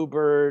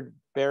Bluebird,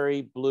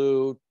 Berry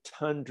Blue,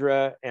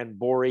 Tundra, and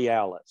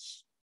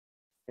Borealis,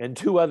 and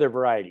 2 other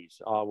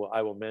varieties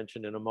I will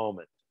mention in a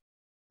moment.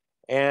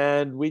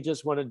 And we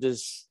just wanted to,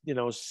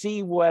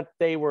 see what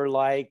they were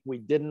like. We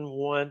didn't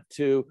want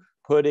to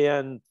put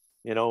in,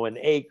 an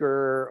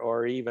acre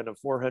or even a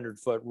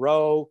 400-foot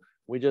row.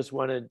 We just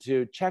wanted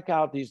to check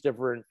out these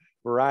different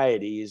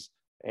varieties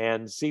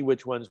and see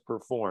which ones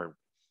perform.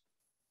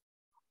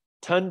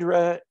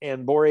 Tundra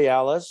and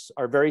Borealis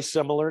are very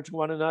similar to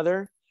one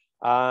another.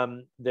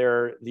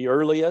 They're the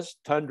earliest.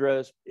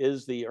 Tundra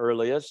is the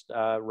earliest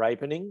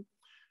ripening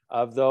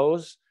of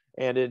those,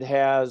 and it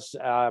has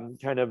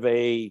kind of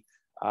a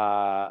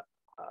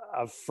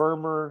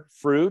firmer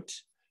fruit,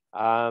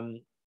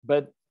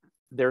 but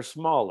they're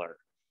smaller.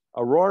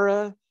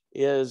 Aurora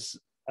is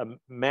a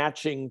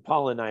matching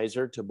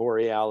pollinizer to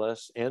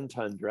Borealis and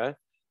Tundra,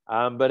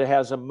 but it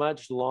has a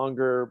much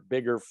longer,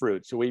 bigger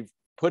fruit. So we've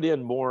put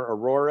in more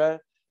Aurora.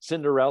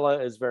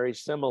 Cinderella is very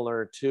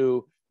similar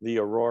to the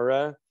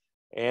Aurora,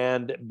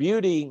 and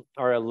Beauty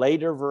are a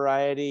later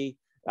variety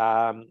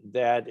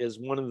that is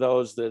one of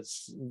those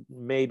that's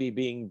maybe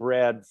being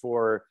bred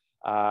for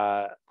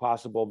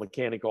possible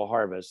mechanical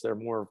harvest. They're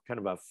more kind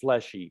of a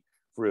fleshy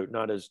fruit,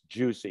 not as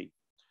juicy.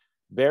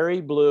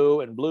 Berry Blue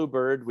and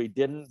Bluebird, we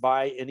didn't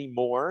buy any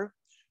more.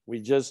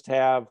 We just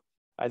have,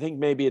 I think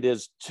maybe it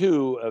is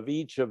 2 of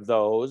each of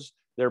those.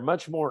 They're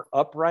much more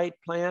upright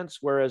plants,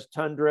 whereas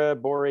Tundra,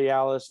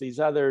 Borealis, these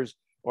others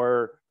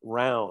are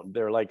round.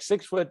 They're like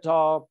 6 foot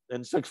tall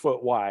and 6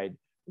 foot wide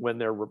when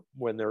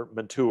they're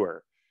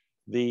mature.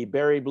 The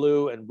Berry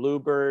Blue and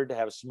Bluebird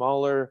have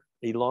smaller,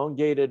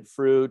 elongated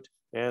fruit,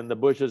 and the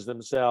bushes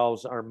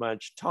themselves are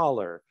much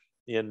taller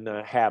in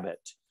habit.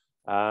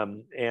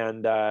 And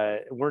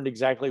weren't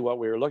exactly what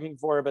we were looking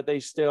for, but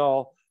they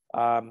still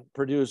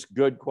produce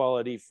good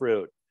quality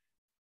fruit.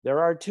 There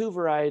are 2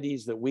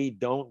 varieties that we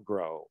don't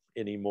grow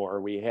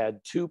anymore. We had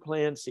 2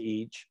 plants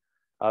each.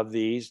 of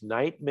these,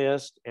 night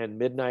mist and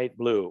midnight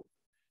blue.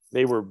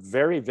 They were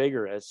very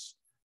vigorous.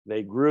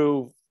 They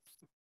grew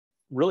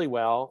really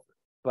well,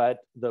 but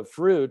the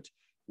fruit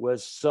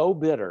was so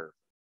bitter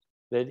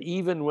that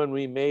even when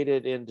we made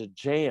it into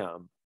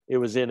jam, it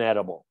was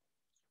inedible.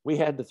 We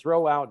had to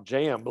throw out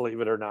jam, believe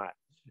it or not.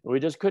 We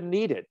just couldn't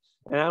eat it.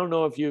 And I don't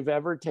know if you've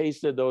ever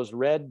tasted those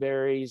red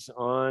berries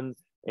on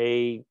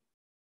a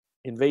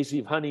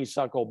invasive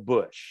honeysuckle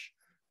bush,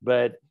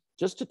 but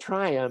just to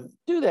try them,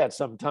 do that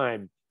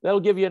sometime. That'll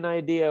give you an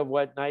idea of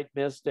what night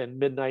mist and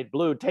midnight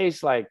blue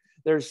tastes like.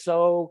 They're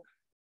so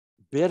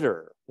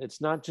bitter. It's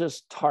not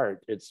just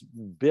tart, it's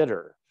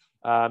bitter.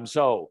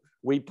 So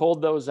we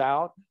pulled those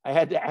out. I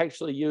had to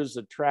actually use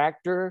a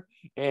tractor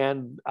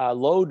and a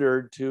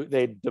loader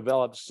they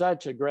developed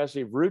such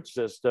aggressive root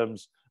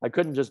systems. I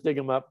couldn't just dig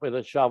them up with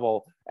a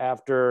shovel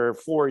after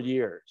 4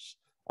 years.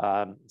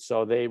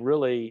 So they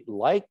really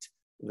liked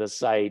the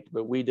site,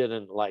 but we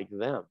didn't like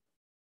them.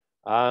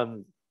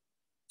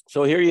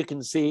 So here you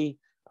can see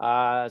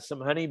some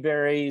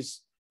honeyberries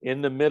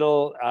in the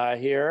middle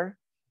here.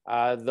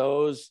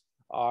 Those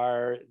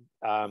are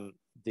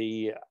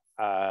the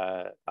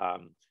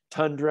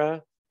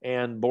tundra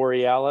and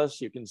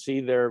borealis. You can see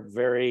they're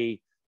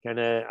very kind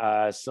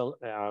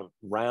of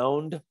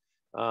round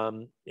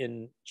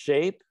in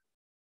shape.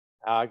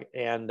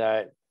 And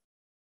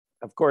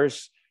of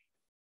course,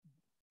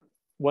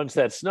 once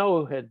that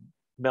snow had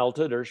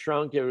melted or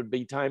shrunk, it would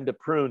be time to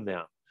prune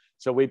them.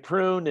 So we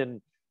prune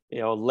in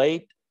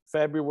late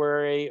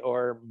February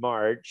or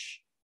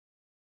March,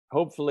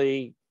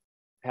 hopefully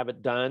have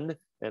it done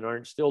and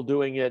aren't still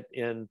doing it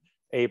in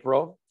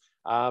April.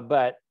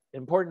 But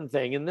important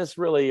thing, and this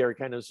really are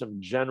kind of some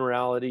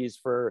generalities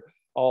for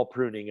all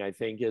pruning, I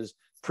think, is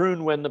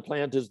prune when the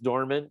plant is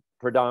dormant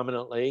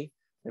predominantly.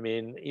 I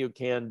mean, you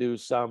can do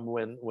some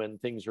when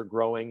things are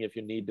growing if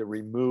you need to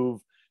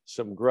remove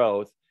some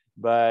growth,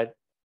 but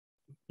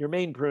your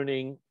main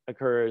pruning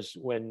occurs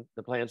when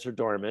the plants are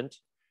dormant.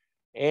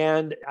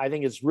 And I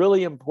think it's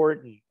really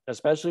important,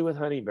 especially with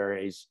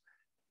honeyberries,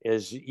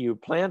 is you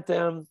plant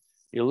them,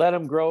 you let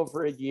them grow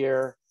for a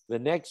year. The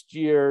next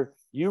year,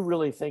 you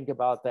really think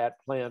about that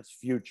plant's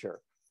future.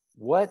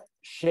 What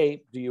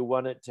shape do you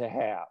want it to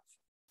have?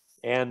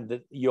 And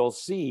you'll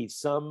see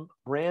some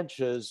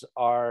branches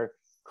are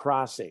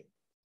crossing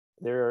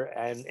there,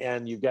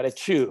 and you've got to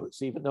choose,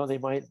 even though they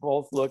might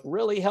both look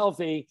really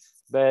healthy,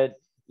 but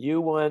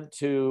you want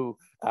to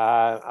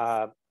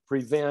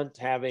prevent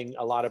having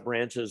a lot of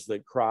branches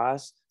that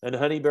cross, and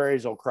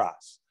honeyberries will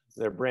cross.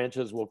 Their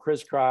branches will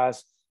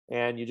crisscross,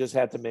 and you just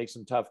have to make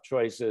some tough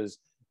choices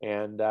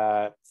and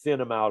thin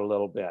them out a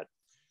little bit.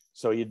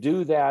 So you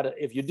do that.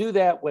 If you do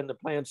that when the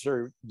plants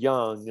are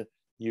young,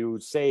 you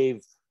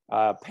save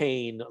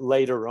pain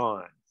later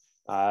on.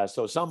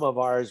 So some of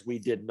ours, we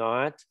did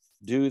not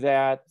do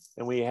that,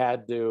 and we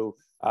had to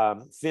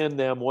thin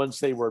them once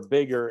they were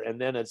bigger, and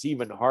then it's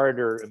even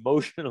harder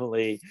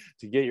emotionally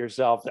to get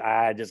yourself to,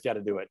 I just got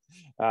to do it,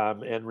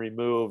 and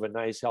remove a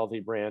nice healthy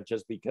branch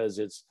just because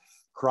it's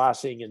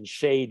crossing and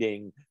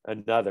shading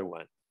another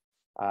one.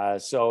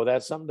 So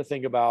that's something to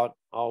think about,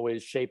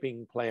 always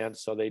shaping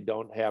plants so they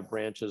don't have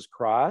branches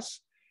cross.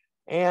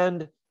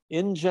 And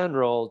in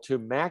general, to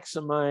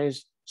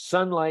maximize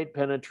sunlight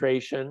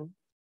penetration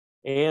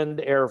and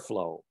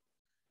airflow.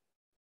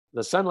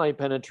 The sunlight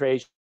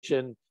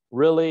penetration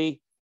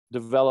really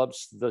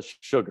develops the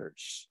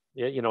sugars.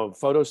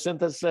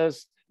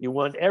 Photosynthesis, you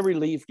want every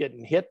leaf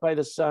getting hit by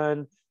the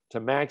sun to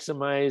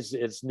maximize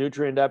its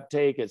nutrient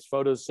uptake, its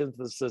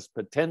photosynthesis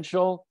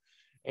potential,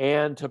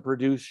 and to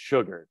produce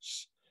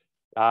sugars.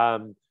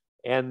 And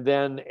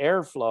then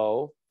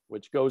airflow,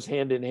 which goes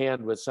hand in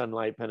hand with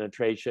sunlight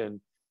penetration,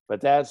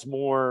 but that's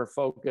more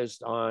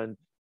focused on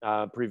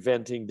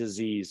preventing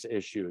disease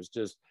issues,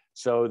 just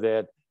so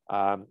that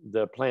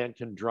the plant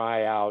can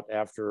dry out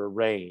after a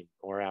rain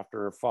or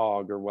after a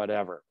fog or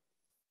whatever.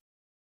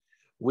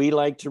 We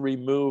like to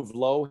remove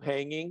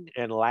low-hanging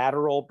and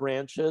lateral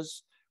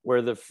branches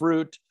where the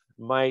fruit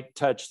might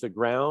touch the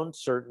ground,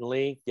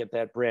 certainly get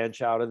that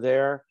branch out of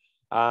there.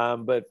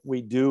 But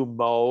we do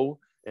mow,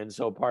 and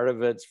so part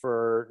of it's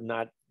for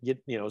not,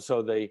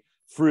 so the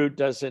fruit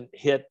doesn't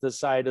hit the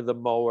side of the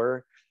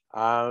mower.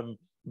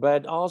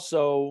 But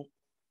also,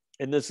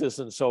 and this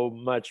isn't so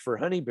much for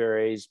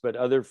honeyberries, but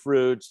other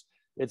fruits,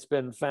 it's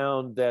been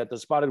found that the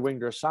spotted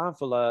winged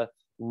Drosophila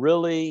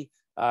really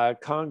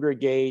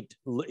congregate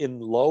in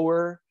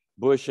lower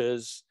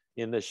bushes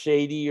in the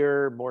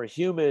shadier, more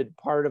humid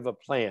part of a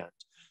plant.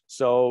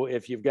 So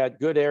if you've got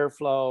good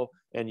airflow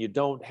and you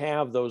don't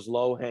have those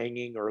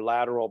low-hanging or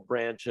lateral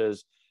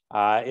branches,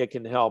 it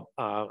can help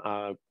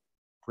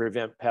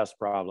prevent pest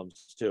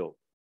problems too.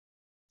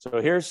 So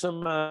here's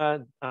some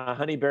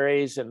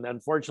honeyberries, and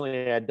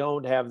unfortunately I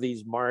don't have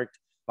these marked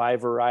by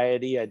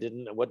variety. I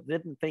didn't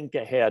think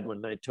ahead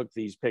when I took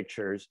these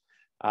pictures,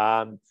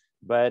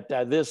 but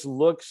this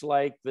looks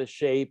like the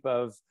shape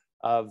of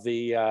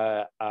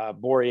the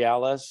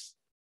borealis.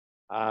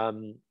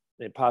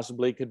 It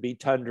possibly could be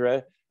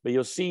tundra, but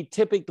you'll see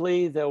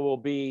typically there will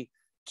be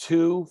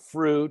 2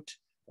 fruit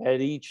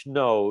at each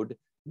node.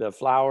 The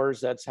flowers,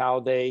 that's how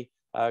they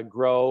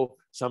grow.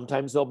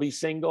 Sometimes they'll be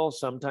single,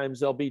 sometimes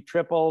they'll be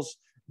triples,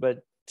 but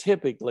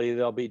typically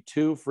there'll be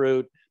 2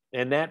 fruit,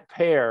 and that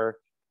pair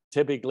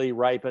typically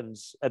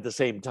ripens at the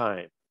same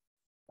time.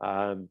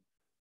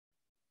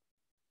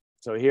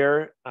 So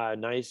here,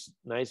 nice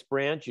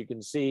branch. You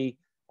can see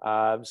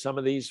some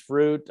of these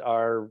fruit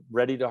are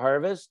ready to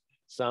harvest.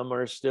 Some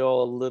are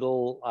still a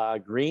little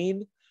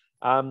green.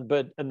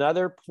 But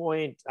another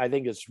point I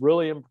think is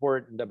really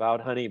important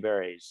about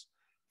honeyberries,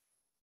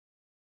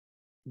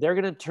 they're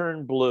going to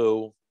turn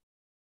blue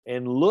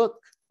and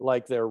look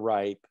like they're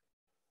ripe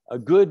a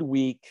good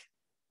week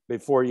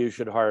before you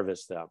should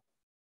harvest them.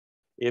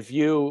 If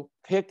you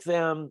pick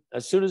them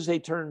as soon as they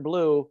turn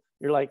blue,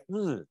 you're like,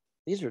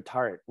 these are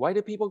tart. Why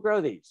do people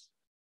grow these?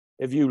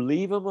 If you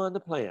leave them on the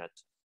plant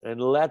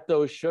and let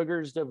those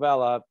sugars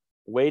develop,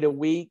 wait a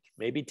week,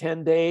 maybe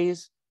 10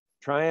 days,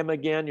 try them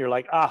again, you're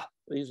like,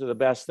 these are the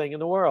best thing in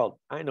the world.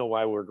 I know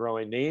why we're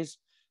growing these,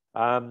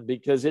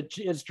 because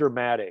it's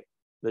dramatic,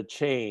 the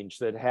change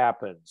that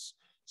happens.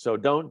 So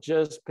don't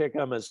just pick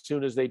them as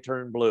soon as they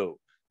turn blue.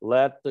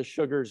 Let the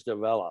sugars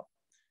develop.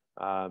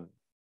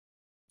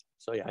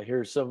 So yeah,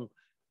 here's some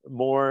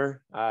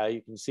more.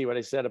 You can see what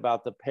I said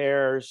about the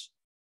pears.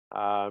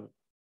 And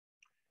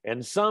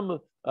some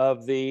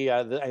of the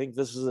I think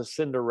this is a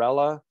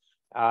Cinderella,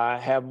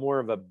 have more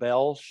of a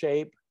bell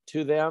shape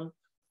to them.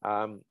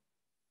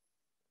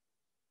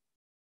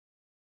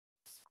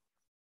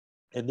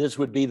 And this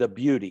would be the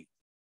beauty,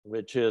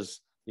 which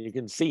is, you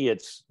can see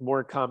it's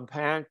more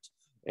compact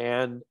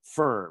and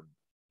firm,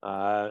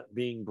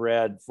 being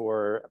bred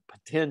for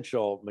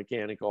potential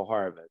mechanical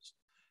harvest.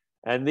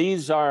 And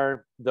these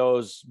are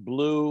those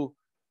blue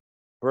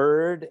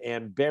bird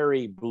and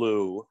berry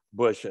blue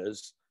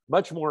bushes,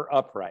 much more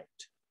upright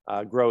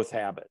growth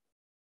habit.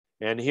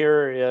 And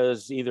here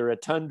is either a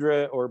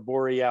tundra or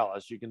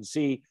borealis. You can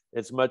see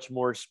it's much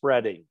more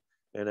spreading.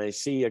 And I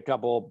see a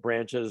couple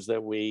branches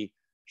that we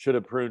should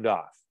have pruned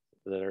off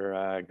that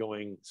are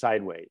going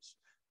sideways.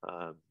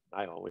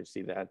 I always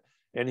see that.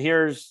 And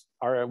here's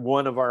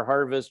one of our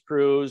harvest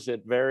crews.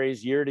 It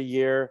varies year to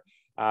year,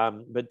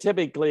 but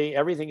typically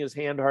everything is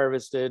hand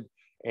harvested,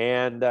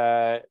 and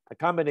a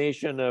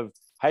combination of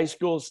high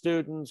school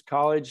students,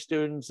 college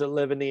students that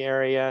live in the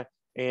area,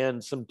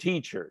 and some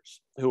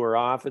teachers who are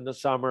off in the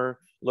summer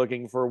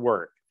looking for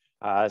work.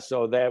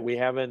 So that we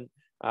haven't,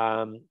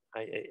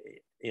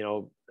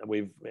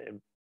 we've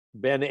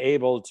been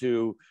able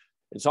to,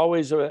 it's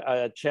always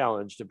a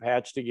challenge to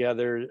patch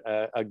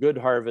together a good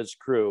harvest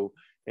crew.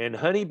 And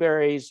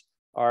honeyberries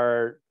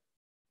are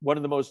one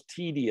of the most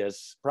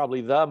tedious,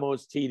 probably the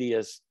most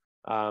tedious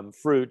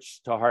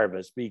fruits to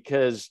harvest,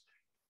 because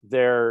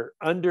they're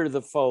under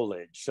the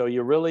foliage. So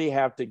you really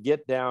have to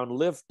get down,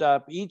 lift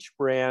up each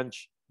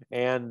branch,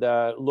 and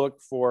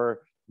look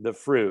for the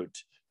fruit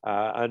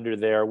under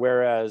there.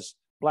 Whereas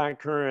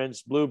black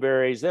currants,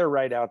 blueberries, they're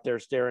right out there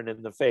staring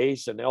in the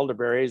face, and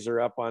elderberries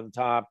are up on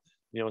top,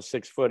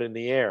 6 foot in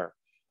the air.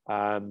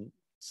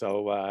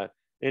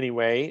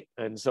 Anyway,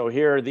 and so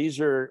here, these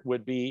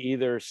would be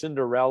either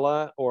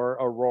Cinderella or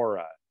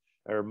Aurora,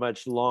 or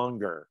much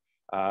longer.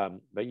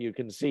 But you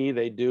can see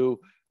they do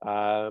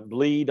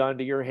bleed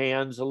onto your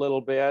hands a little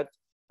bit.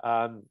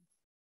 And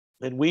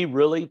we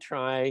really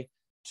try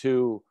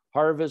to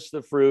harvest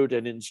the fruit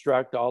and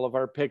instruct all of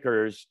our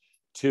pickers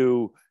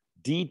to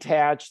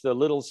detach the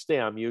little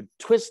stem. You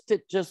twist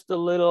it just a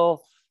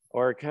little,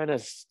 or kind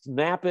of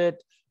snap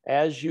it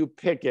as you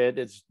pick it.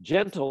 It's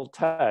gentle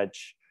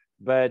touch,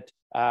 but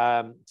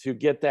to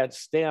get that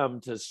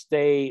stem to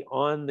stay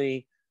on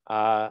the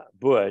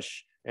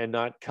bush and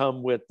not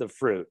come with the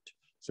fruit.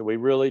 So we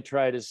really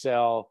try to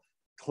sell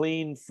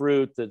clean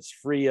fruit that's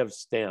free of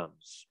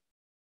stems.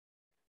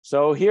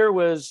 So here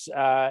was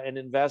an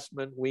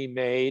investment we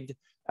made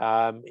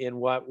in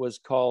what was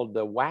called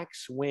the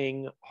wax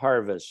wing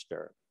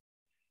harvester.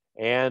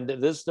 And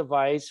this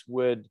device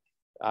would,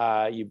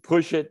 you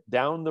push it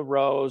down the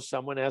rows,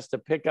 someone has to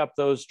pick up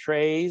those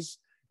trays,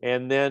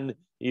 and then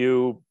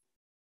you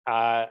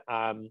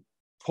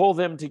pull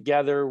them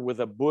together with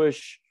a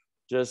bush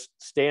just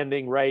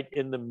standing right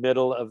in the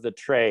middle of the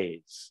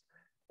trays.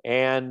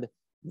 And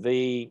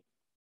the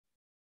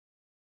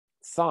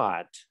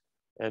thought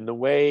and the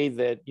way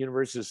that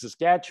University of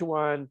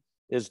Saskatchewan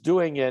is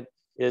doing it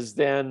is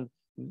then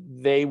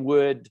they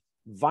would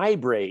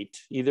vibrate,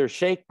 either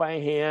shake by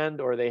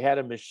hand, or they had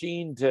a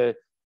machine to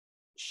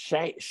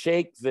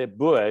shake the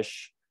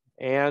bush,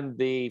 and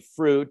the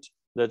fruit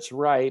that's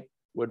ripe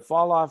would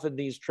fall off in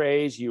these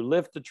trays. You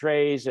lift the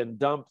trays and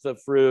dump the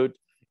fruit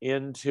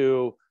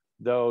into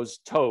those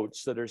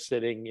totes that are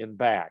sitting in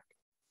back.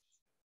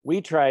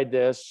 We tried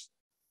this,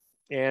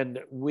 and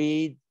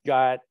we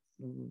got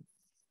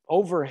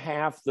over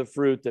half the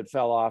fruit that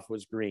fell off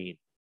was green.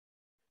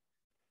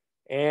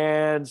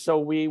 And so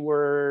we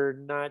were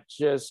not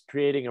just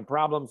creating a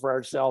problem for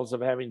ourselves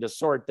of having to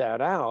sort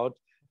that out,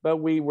 but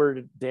we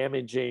were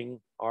damaging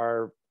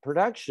our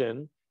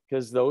production,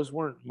 because those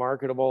weren't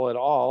marketable at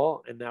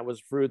all, and that was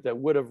fruit that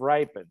would have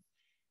ripened.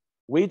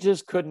 we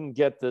just couldn't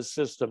get the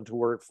system to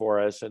work for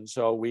us. And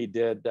so we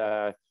did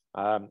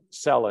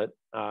sell it.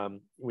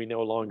 We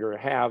no longer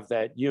have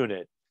that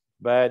unit,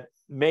 but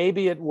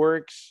maybe it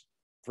works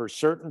for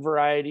certain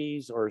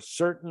varieties or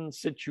certain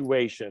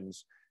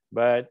situations,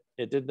 but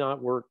it did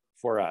not work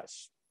for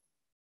us.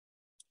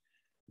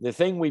 The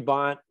thing we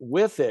bought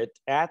with it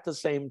at the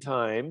same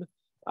time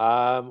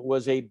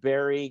was a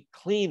berry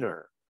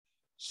cleaner.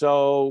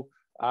 So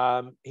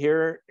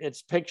here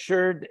it's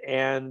pictured,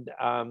 and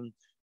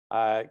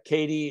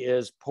Katie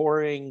is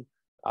pouring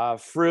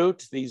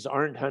fruit. These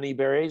aren't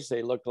honeyberries.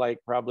 They look like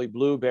probably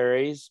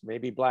blueberries,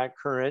 maybe black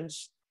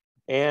currants.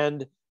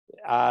 And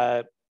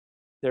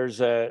there's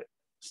a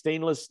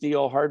stainless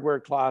steel hardware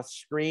cloth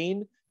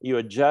screen. You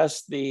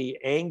adjust the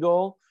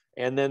angle,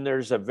 and then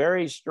there's a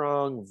very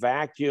strong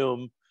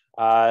vacuum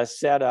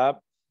set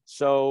up.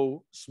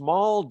 So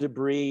small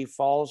debris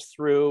falls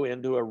through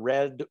into a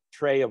red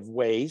tray of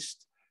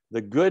waste.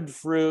 The good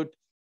fruit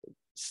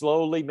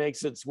slowly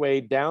makes its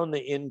way down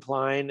the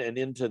incline and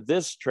into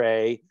this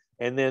tray,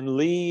 and then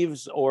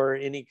leaves or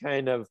any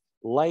kind of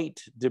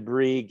light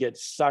debris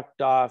gets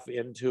sucked off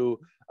into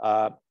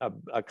a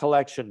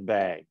collection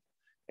bag.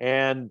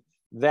 And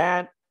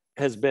that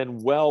has been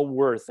well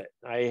worth it.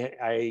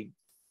 I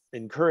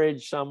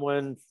encourage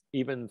someone,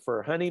 even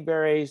for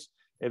honeyberries,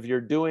 if you're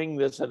doing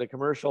this at a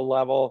commercial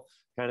level,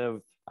 kind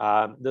of,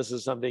 this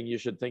is something you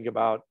should think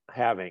about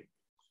having.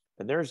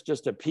 And there's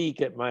just a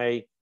peek at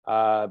my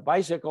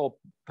bicycle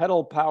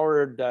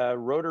pedal-powered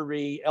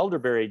rotary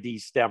elderberry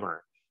destemmer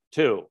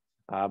too.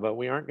 But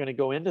we aren't going to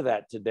go into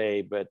that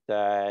today. But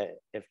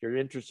if you're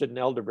interested in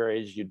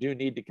elderberries, you do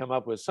need to come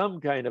up with some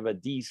kind of a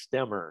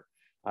destemmer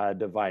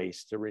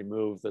device to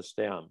remove the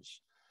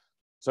stems.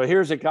 So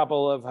here's a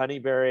couple of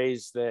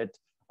honeyberries that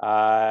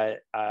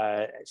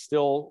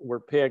still were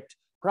picked,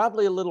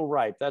 probably a little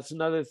ripe. That's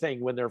another thing.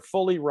 When they're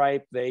fully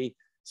ripe, they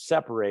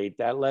separate.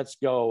 That lets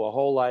go a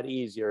whole lot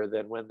easier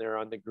than when they're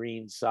on the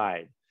green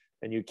side.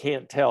 And you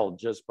can't tell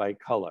just by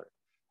color.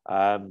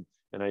 And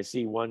I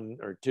see one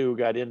or two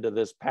got into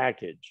this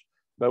package.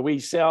 But we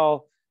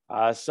sell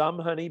some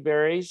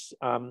honeyberries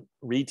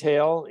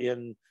retail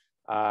in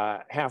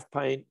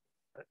half-pint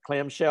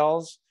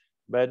clamshells,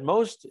 but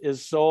most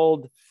is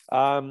sold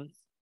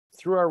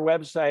through our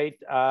website,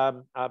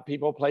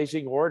 people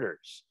placing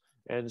orders.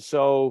 And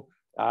so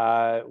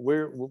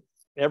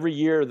every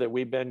year that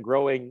we've been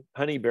growing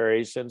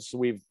honeyberries, since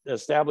we've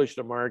established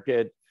a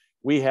market,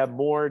 we have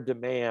more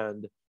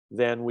demand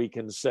than we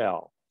can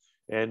sell.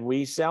 And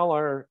we sell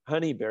our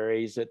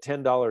honeyberries at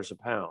 $10 a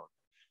pound.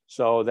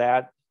 So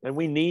that, and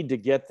we need to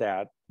get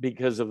that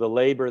because of the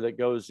labor that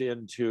goes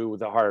into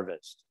the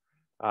harvest.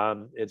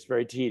 It's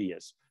very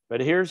tedious.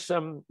 But here's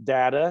some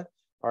data.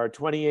 Our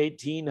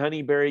 2018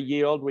 honeyberry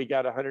yield, we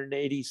got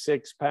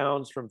 186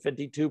 pounds from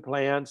 52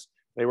 plants.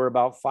 They were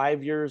about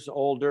 5 years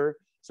older.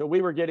 So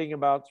we were getting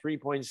about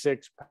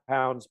 3.6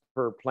 pounds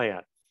per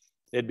plant.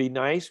 It'd be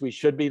nice. We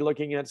should be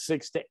looking at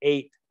 6 to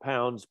 8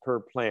 pounds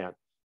per plant,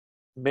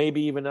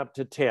 maybe even up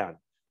to 10,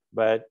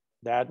 but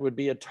that would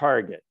be a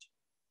target.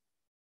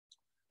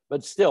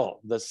 But still,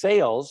 the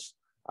sales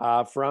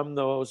from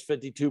those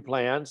 52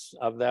 plants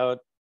of that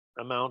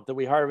amount that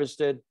we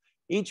harvested,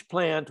 each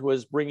plant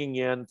was bringing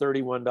in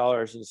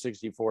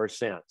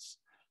 $31.64.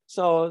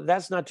 So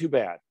that's not too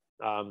bad.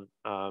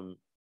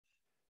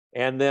 And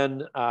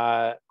then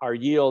our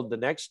yield the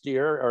next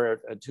year,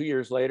 or 2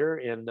 years later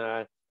in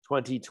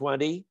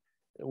 2020,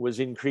 was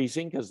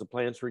increasing because the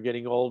plants were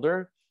getting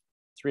older,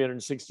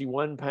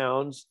 361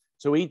 pounds.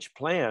 So each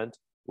plant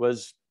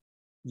was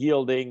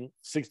yielding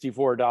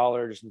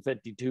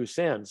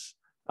 $64.52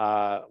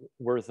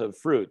 worth of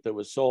fruit that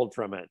was sold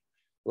from it.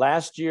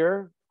 Last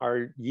year,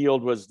 our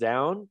yield was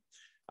down.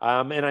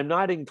 And I'm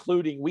not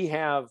including, we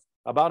have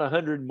about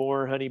 100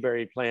 more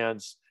honeyberry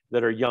plants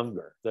that are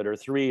younger, that are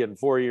 3 and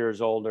 4 years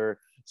older.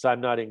 So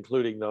I'm not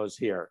including those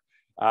here.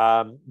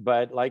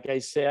 But like I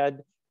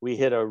said, we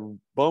hit a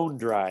bone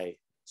dry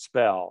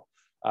spell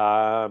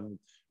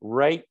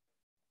right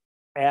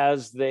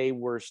as they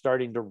were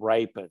starting to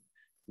ripen.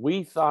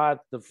 We thought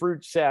the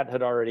fruit set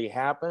had already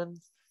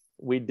happened.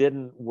 We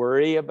didn't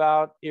worry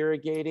about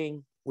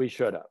irrigating. We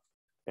should have.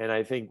 And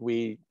I think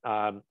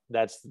that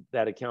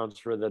accounts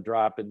for the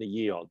drop in the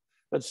yield.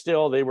 But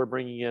still, they were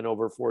bringing in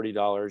over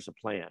 $40 a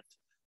plant.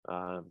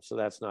 So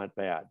that's not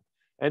bad.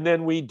 And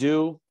then we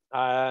do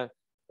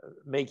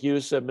make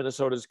use of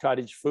Minnesota's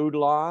cottage food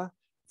law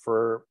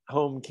for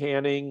home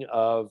canning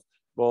of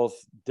both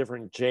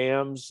different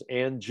jams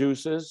and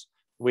juices.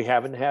 We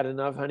haven't had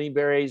enough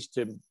honeyberries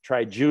to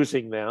try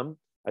juicing them.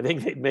 I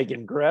think they'd make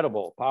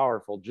incredible,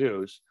 powerful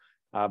juice,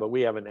 but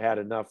we haven't had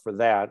enough for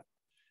that.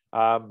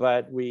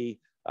 But we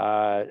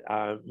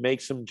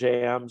make some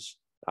jams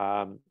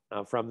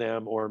from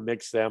them, or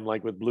mix them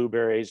like with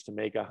blueberries to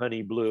make a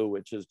honey blue,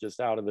 which is just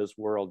out of this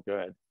world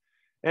good.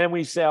 And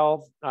we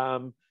sell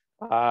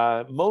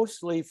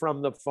mostly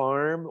from the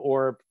farm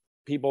or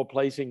people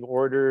placing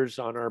orders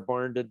on our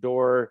barn to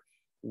door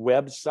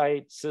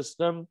website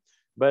system.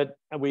 But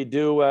we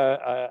do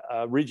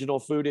a regional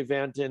food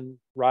event in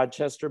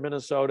Rochester,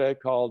 Minnesota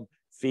called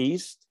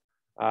feast,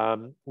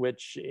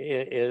 which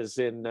is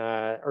in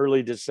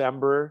early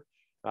December.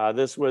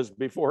 This was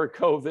before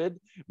COVID,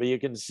 but you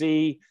can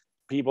see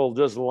people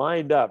just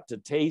lined up to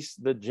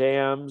taste the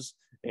jams,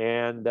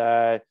 and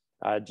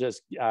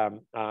just a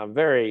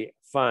very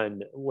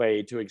fun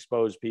way to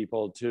expose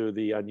people to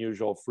the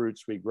unusual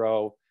fruits we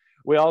grow.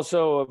 We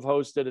also have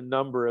hosted a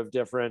number of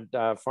different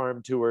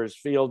farm tours,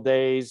 field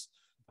days,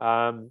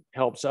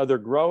 helps other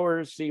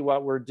growers see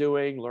what we're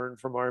doing, learn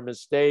from our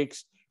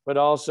mistakes, but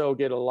also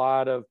get a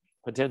lot of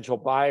potential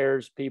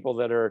buyers, people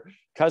that are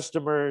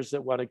customers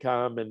that want to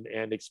come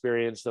and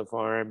experience the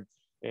farm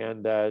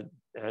and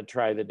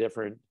try the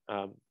different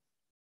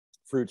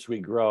fruits we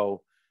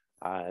grow.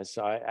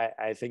 So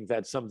I think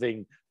that's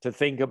something to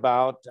think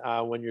about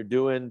when you're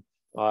doing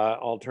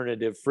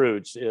alternative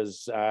fruits,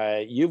 is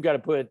you've got to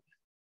put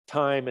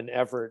time and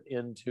effort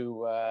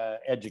into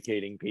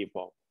educating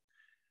people.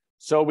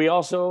 So we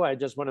also, I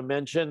just want to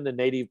mention the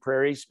native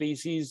prairie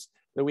species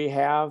that we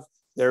have.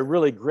 They're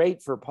really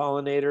great for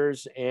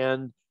pollinators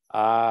and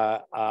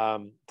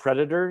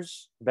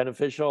predators,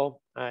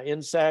 beneficial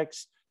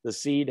insects. The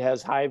seed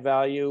has high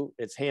value.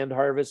 It's hand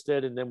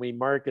harvested, and then we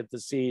market the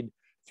seed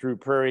through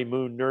Prairie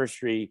Moon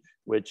Nursery,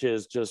 which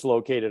is just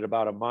located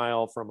about a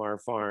mile from our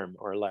farm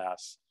or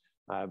less.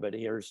 But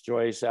here's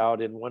Joyce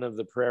out in one of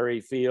the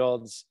prairie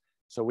fields.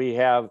 So we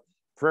have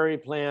prairie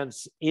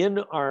plants in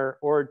our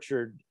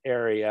orchard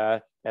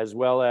area as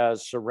well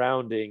as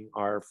surrounding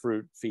our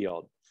fruit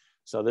field.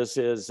 So this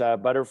is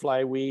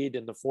butterfly weed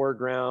in the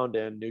foreground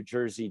and New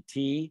Jersey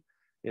tea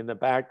in the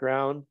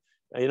background.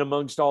 In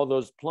amongst all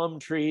those plum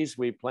trees,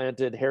 we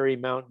planted hairy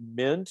mountain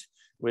mint,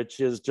 which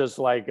is just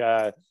like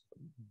a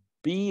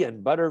bee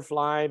and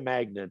butterfly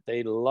magnet.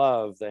 They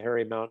love the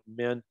hairy mountain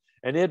mint,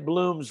 and it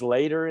blooms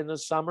later in the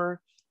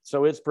summer.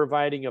 So it's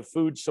providing a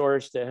food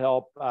source to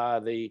help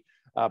the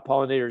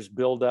pollinators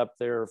build up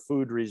their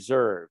food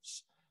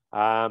reserves.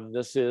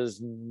 This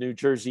is New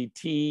Jersey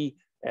tea.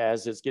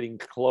 As it's getting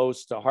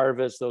close to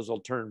harvest, those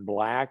will turn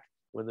black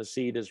when the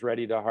seed is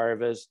ready to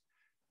harvest.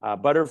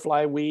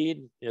 Butterfly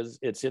weed,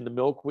 it's in the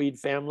milkweed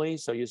family.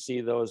 So you see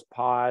those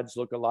pods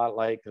look a lot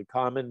like a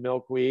common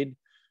milkweed.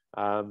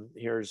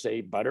 Here's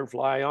a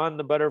butterfly on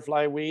the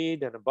butterfly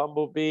weed and a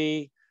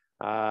bumblebee.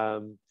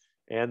 And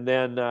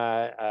then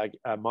a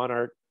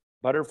monarch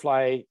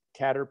butterfly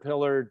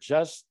caterpillar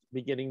just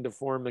beginning to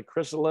form the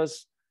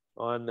chrysalis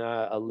on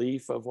a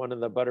leaf of one of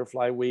the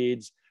butterfly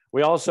weeds.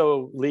 We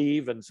also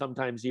leave and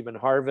sometimes even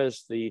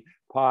harvest the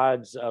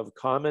pods of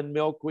common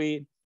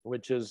milkweed,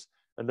 which is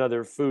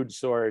another food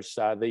source.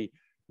 The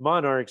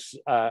monarchs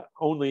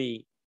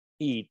only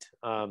eat,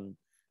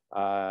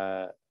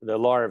 the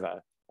larvae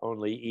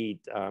only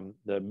eat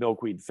the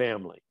milkweed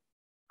family.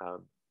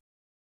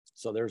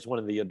 So there's one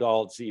of the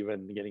adults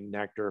even getting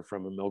nectar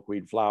from a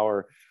milkweed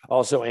flower.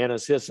 Also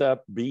anise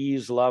hyssop,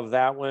 bees love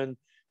that one.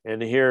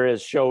 And here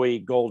is showy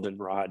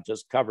goldenrod,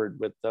 just covered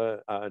with the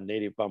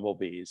native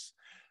bumblebees.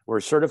 We're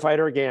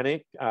certified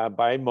organic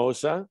by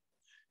MOSA,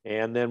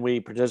 and then we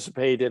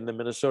participate in the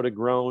Minnesota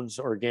Grown's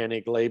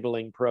organic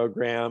labeling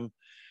program.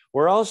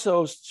 We're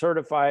also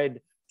certified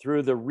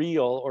through the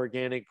Riddle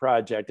Organic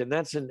Project, and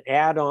that's an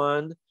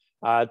add-on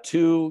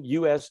to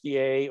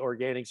USDA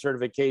organic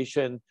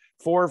certification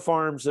for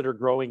farms that are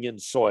growing in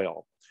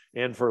soil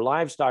and for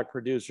livestock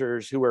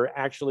producers who are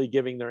actually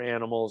giving their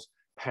animals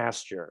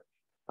pasture,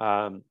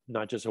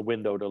 not just a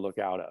window to look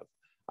out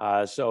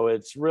of. So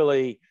it's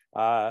really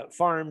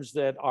farms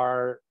that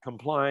are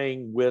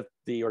complying with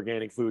the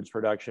Organic Foods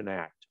Production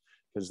Act,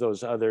 because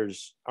those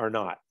others are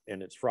not,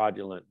 and it's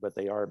fraudulent, but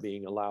they are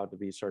being allowed to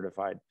be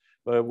certified.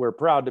 But we're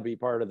proud to be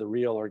part of the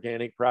Riddle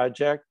Organic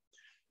Project.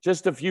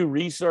 Just a few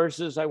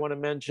resources I want to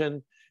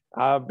mention.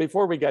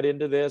 Before we got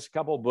into this, a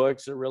couple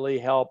books that really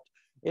helped,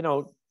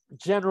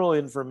 general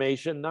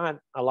information, not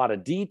a lot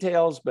of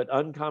details, but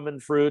Uncommon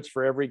Fruits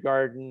for Every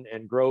Garden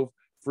and Grow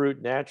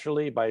Fruit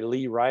Naturally by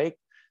Lee Reich.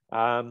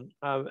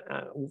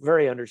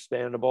 Very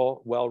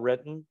understandable, well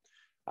written.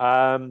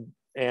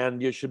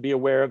 And you should be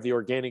aware of the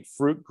Organic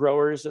Fruit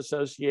Growers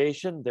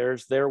Association.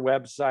 There's their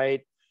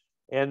website.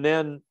 And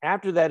then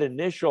after that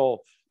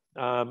initial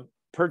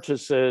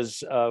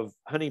purchases of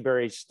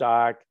honeyberry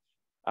stock,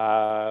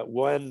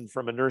 one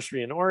from a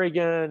nursery in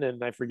Oregon,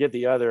 and I forget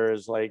the other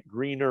is like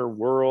Greener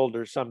World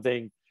or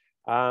something,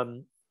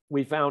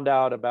 we found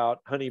out about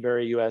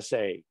Honeyberry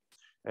USA.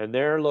 And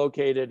they're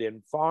located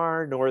in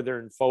far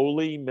northern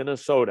Foley,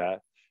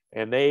 Minnesota.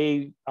 And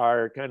they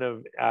are kind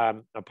of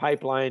a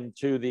pipeline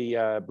to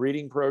the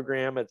breeding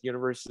program at the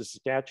University of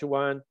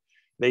Saskatchewan.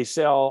 They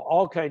sell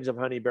all kinds of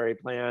honeyberry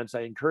plants.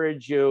 I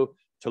encourage you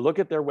to look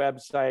at their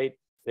website.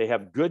 They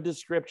have good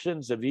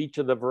descriptions of each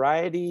of the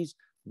varieties.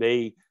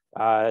 They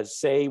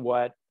say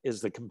what is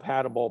the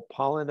compatible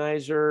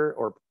pollinizer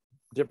or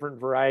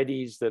different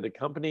varieties that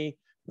accompany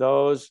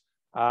those.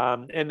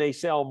 And they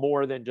sell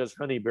more than just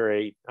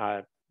honeyberry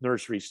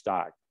nursery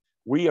stock.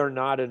 We are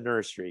not a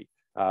nursery,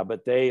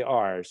 but they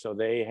are. So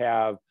they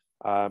have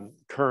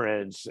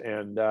currants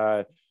and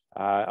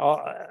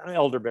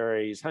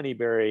elderberries,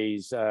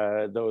 honeyberries,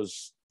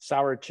 those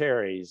sour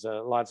cherries,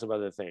 lots of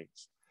other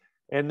things.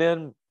 And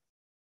then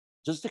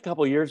just a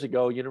couple of years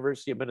ago,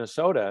 University of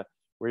Minnesota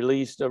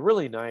released a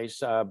really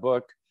nice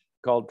book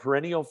called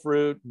Perennial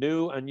Fruit,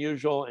 New,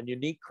 Unusual, and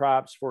Unique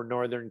Crops for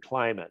Northern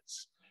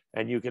Climates.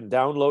 And you can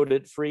download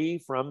it free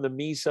from the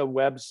MISA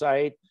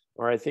website,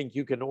 or I think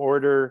you can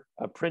order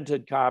a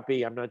printed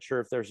copy. I'm not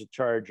sure if there's a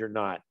charge or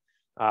not,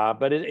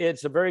 but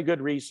it's a very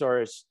good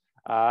resource.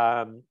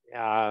 But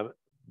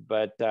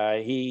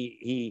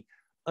he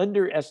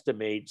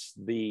underestimates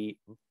the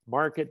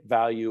market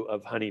value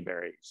of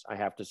honeyberries, I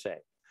have to say,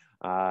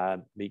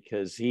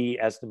 because he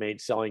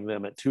estimates selling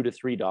them at $2 to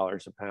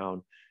 $3 a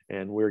pound,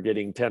 and we're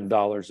getting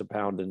 $10 a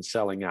pound and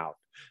selling out.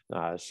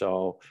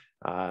 So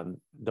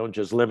don't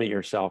just limit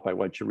yourself by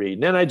what you read.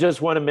 And then I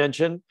just want to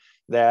mention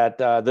that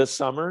this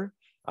summer,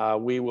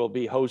 we will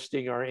be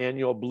hosting our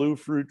annual Blue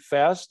Fruit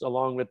Fest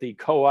along with the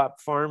Co-op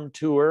Farm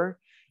Tour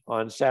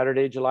on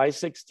Saturday, July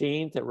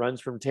 16th. It runs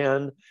from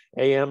 10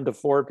 a.m. to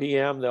 4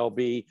 p.m. There'll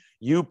be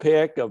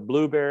pick of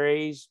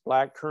blueberries,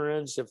 black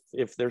currants,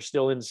 if they're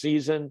still in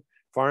season,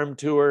 farm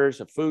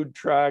tours, a food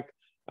truck,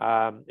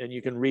 and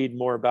you can read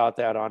more about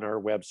that on our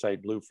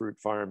website,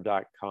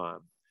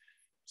 bluefruitfarm.com.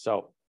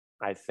 So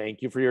I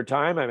thank you for your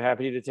time. I'm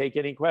happy to take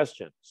any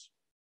questions.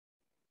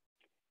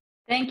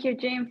 Thank you,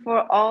 Jim,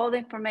 for all the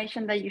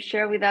information that you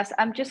share with us.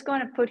 I'm just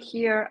going to put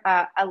here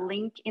a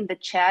link in the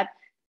chat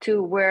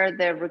to where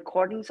the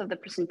recordings of the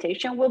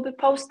presentation will be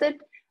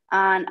posted.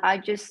 And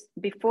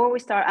before we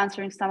start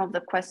answering some of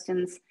the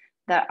questions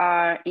that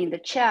are in the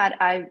chat,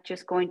 I'm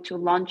just going to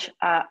launch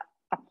a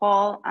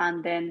poll,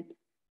 and then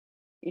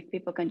if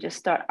people can just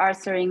start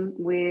answering,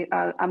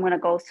 I'm going to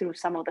go through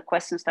some of the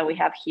questions that we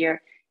have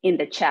here in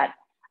the chat.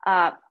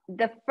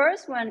 The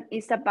first one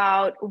is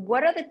about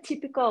what are the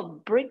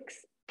typical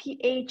Brix,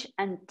 pH,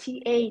 and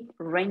TA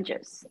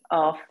ranges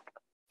of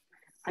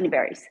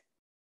honeyberries?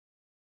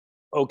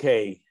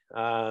 Okay,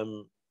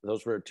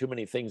 those were too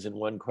many things in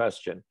one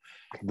question.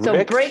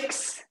 So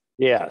Brix.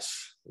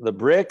 Yes, the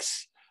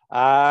Brix.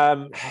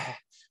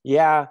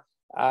 Yeah,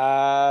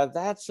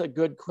 that's a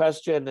good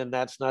question, and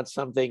that's not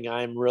something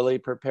I'm really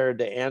prepared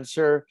to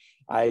answer.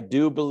 I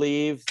do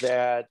believe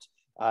that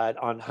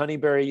on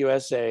Honeyberry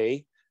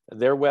USA,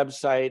 their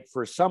website,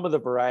 for some of the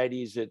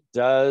varieties, it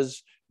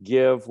does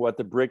give what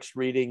the Brix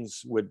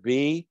readings would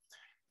be.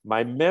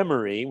 My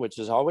memory, which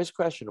is always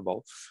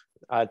questionable,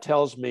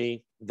 tells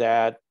me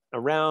that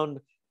around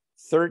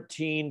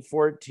 13,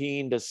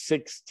 14 to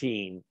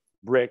 16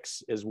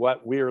 Brix is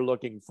what we're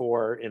looking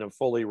for in a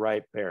fully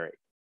ripe berry.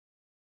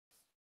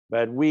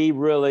 But we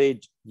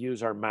really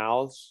use our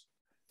mouths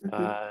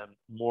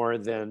more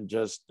than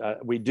just,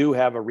 we do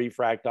have a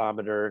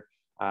refractometer,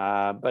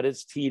 but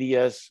it's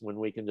tedious when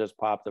we can just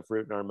pop the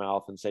fruit in our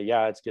mouth and say,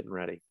 yeah, it's getting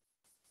ready.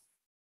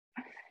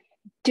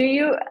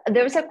 There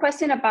was a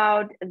question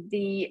about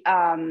the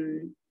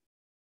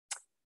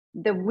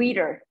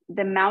weeder,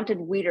 the mounted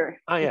weeder.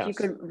 Yes. If you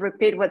could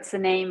repeat what's the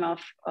name of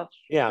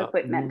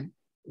equipment.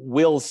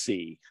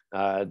 Wilsie,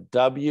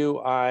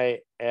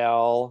 WILLSIE,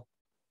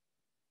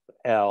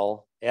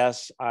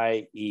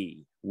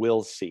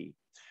 Wilsie.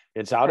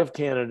 It's out of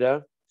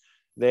Canada.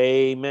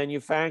 They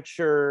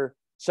manufacture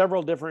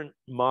several different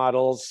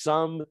models,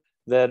 some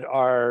that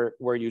are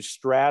where you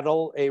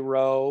straddle a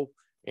row,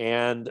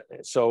 and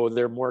so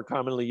they're more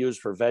commonly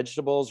used for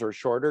vegetables or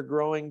shorter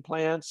growing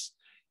plants.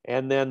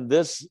 And then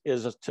this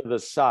is to the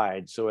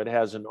side, so it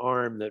has an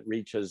arm that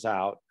reaches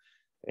out,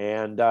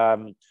 and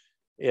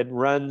it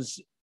runs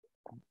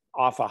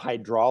off a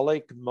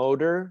hydraulic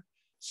motor.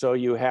 So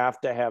you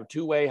have to have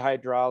two-way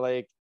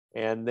hydraulic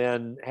and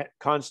then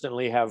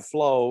constantly have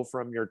flow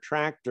from your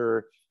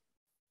tractor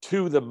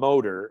to the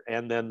motor.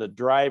 And then the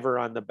driver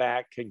on the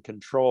back can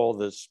control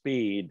the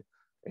speed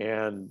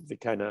and the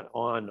kind of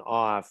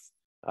on-off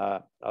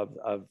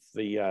of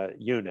the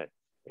unit.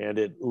 And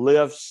it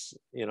lifts,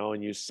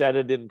 and you set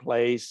it in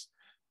place.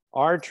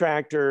 Our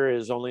tractor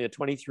is only a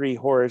 23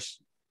 horse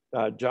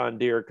John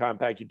Deere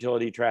compact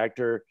utility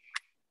tractor.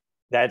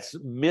 That's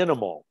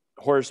minimal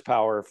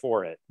horsepower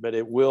for it, but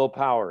it will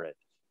power it.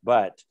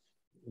 But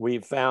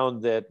we've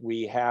found that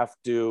we have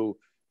to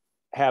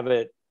have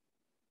it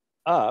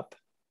up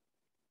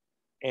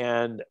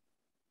and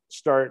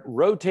start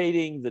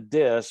rotating the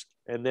disc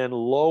and then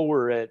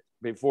lower it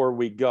before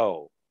we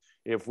go.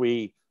 If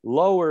we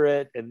lower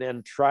it and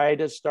then try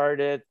to start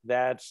it,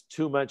 that's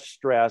too much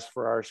stress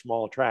for our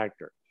small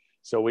tractor.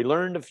 So we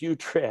learned a few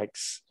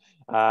tricks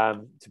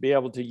to be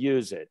able to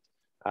use it,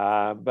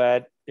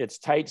 but it's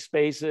tight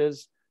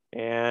spaces,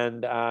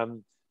 and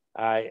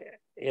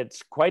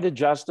it's quite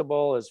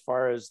adjustable as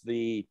far as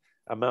the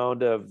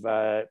amount of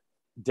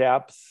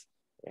depth,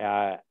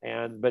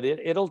 but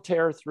it'll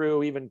tear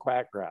through even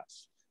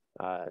quackgrass.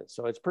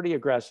 So it's pretty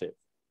aggressive.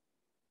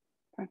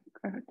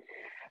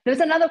 There's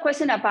another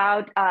question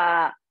about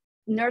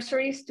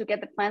nurseries to get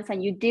the plants,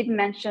 and you did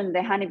mention the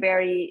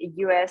Honeyberry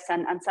US,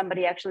 and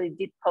somebody actually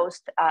did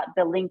post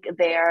the link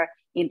there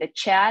in the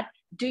chat.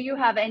 Do you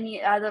have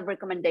any other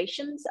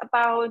recommendations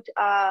about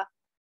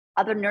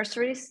other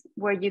nurseries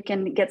where you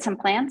can get some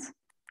plants?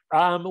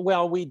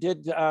 Well, we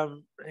did,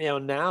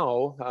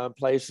 now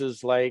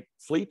places like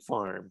Fleet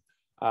Farm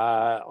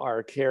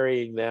are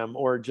carrying them,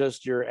 or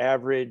just your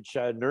average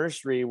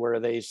nursery where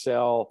they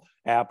sell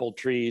apple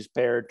trees,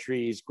 pear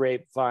trees,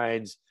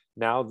 grapevines.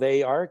 Now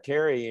they are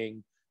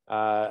carrying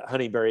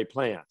honeyberry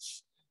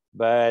plants.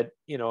 But,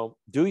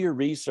 do your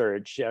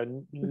research.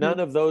 And none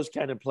of those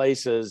kind of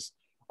places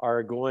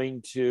are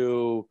going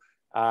to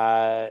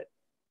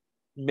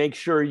make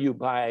sure you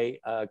buy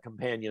a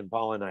companion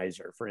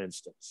pollinizer, for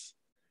instance.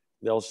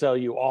 They'll sell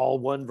you all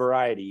one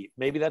variety.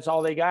 Maybe that's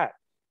all they got,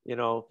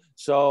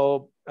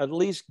 So at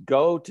least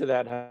go to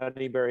that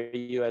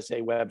Honeyberry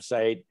USA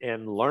website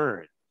and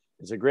learn.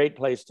 It's a great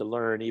place to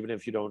learn, even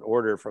if you don't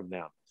order from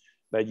them.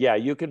 But yeah,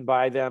 you can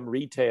buy them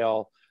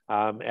retail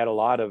at a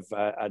lot of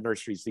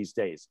nurseries these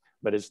days,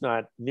 but it's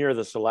not near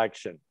the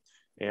selection.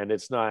 And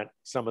it's not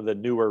some of the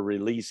newer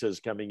releases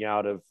coming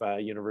out of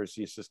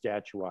University of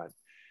Saskatchewan.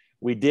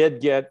 We did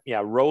get,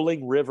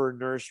 Rolling River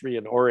Nursery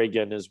in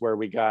Oregon is where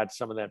we got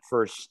some of that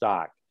first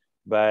stock.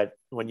 But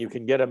when you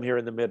can get them here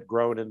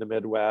grown in the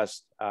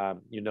Midwest,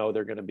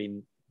 they're going to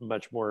be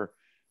much more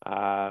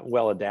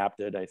well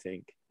adapted, I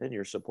think, and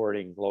you're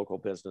supporting local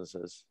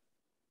businesses.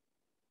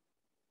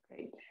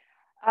 Great.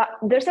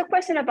 There's a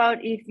question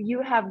about if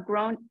you have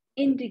grown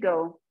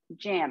indigo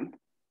jam,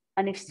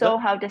 and if so,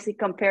 how does it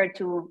compare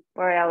to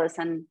Borealis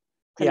and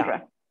Tundra?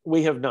 Yeah,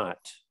 we have not.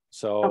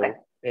 So okay.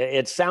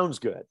 It sounds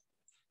good.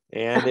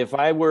 And if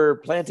I were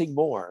planting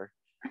more,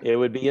 it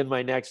would be in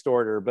my next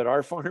order, but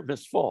our farm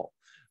is full.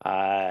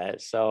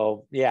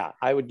 So yeah,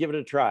 I would give it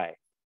a try.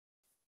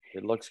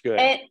 It looks good.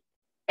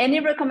 Any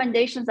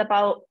recommendations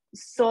about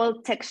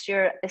soil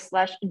texture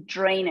 /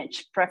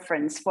 drainage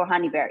preference for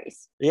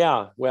honeyberries?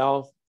 Yeah,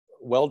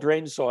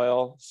 well-drained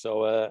soil.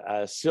 So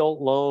a silt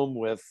loam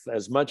with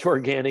as much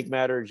organic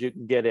matter as you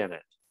can get in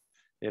it.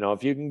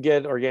 If you can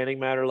get organic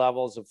matter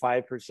levels of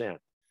 5%,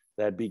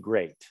 that'd be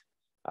great.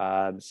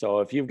 So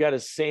if you've got a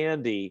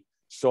sandy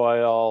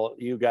soil,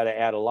 you've got to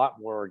add a lot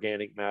more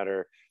organic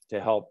matter to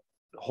help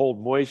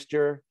hold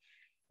moisture.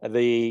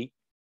 The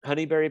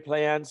honeyberry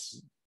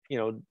plants,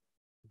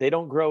 they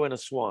don't grow in a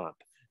swamp.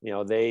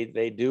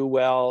 They do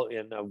well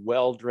in a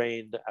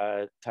well-drained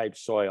type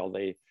soil.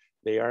 They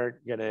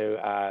aren't going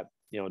to,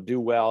 do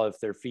well if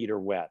their feet are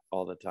wet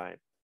all the time.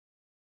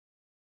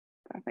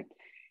 Perfect.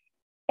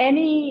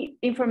 Any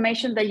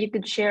information that you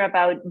could share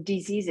about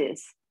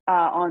diseases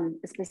on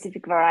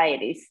specific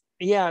varieties?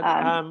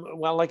 Yeah,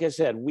 well, like I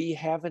said, we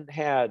haven't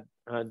had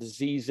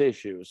disease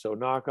issues, so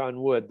knock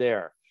on wood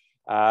there.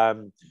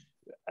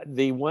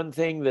 The one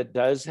thing that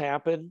does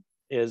happen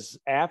is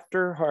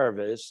after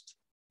harvest,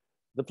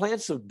 the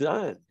plants have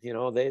done,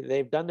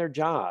 they've done their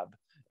job,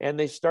 and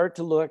they start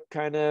to look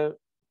kind of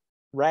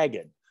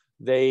ragged.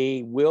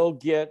 They will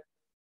get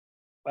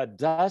a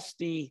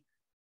dusty,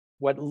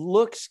 what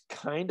looks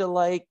kind of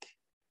like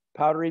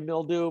powdery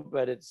mildew,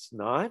 but it's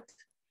not.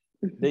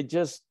 They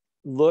just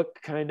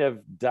look kind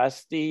of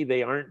dusty.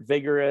 They aren't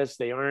vigorous.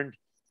 They aren't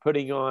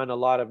putting on a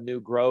lot of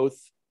new growth.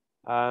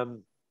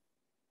 It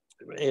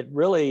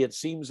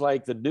seems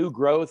like the new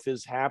growth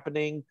is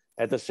happening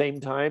at the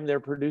same time they're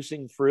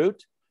producing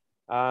fruit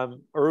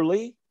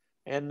early,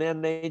 and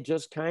then they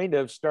just kind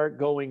of start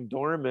going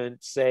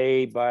dormant,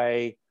 say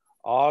by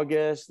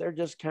August. They're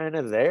just kind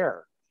of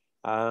there.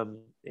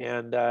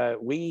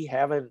 We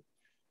haven't,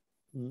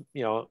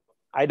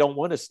 I don't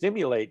want to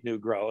stimulate new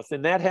growth.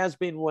 And that has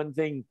been one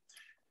thing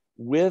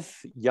with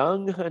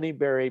young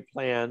honeyberry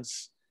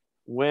plants.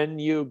 When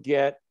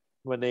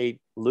they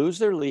lose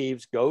their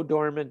leaves, go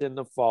dormant in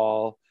the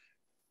fall,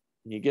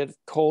 you get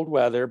cold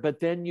weather, but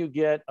then you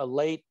get a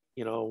late,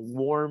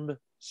 warm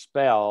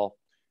spell,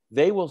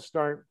 they will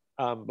start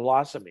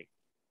blossoming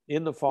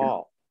in the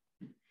fall.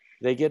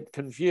 They get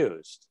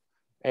confused,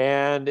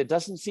 and it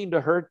doesn't seem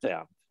to hurt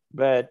them,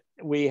 but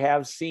we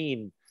have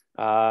seen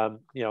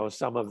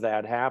some of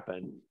that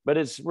happen. But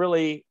it's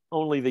really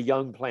only the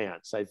young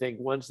plants. I think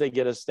once they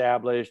get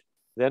established,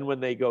 then when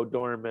they go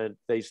dormant,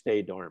 they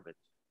stay dormant.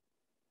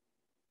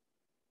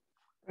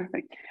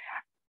 Perfect.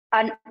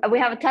 And we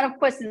have a ton of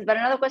questions, but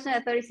another question I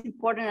thought is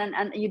important,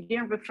 and you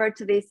didn't refer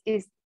to this,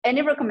 is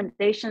any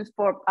recommendations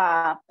for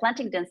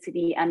planting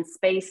density and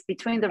space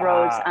between the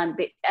rows and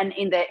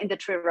in the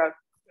tree row?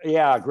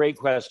 Yeah, great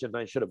question.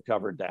 I should have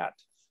covered that.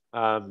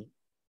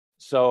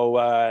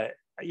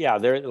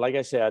 They're, like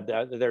I said,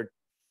 they're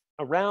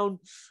around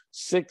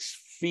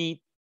 6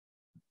 feet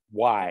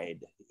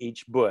wide,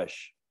 each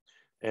bush.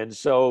 And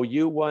so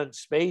you want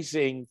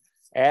spacing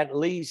at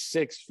least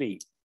 6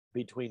 feet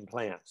between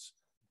plants.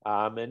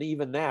 And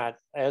even that,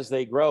 as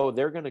they grow,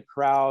 they're going to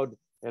crowd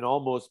and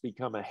almost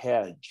become a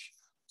hedge.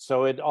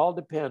 So it all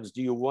depends.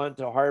 Do you want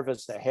to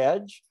harvest a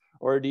hedge,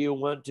 or do you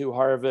want to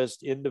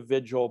harvest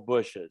individual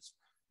bushes?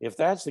 If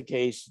that's the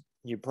case,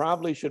 you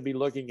probably should be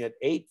looking at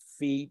 8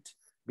 feet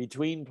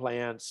between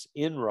plants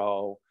in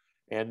row,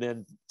 and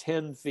then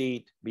 10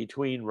 feet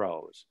between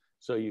rows.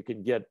 So you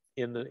can get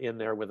in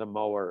there with a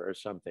mower or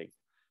something.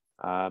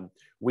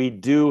 We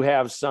do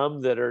have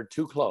some that are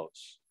too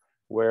close.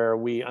 where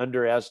we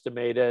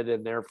underestimated,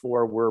 and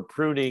therefore we're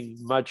pruning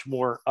much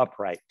more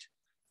upright.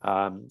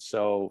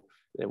 So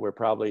we're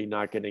probably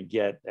not going to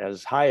get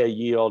as high a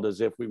yield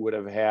as if we would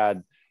have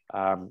had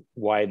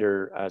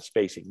wider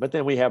spacing. But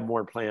then we have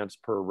more plants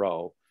per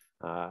row.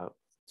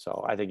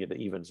 So I think it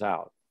evens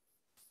out.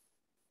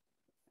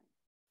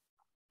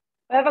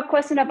 I have a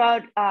question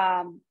about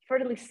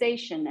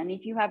fertilization, and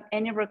if you have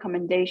any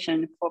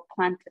recommendation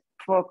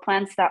for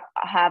plants that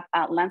have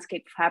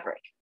landscape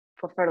fabric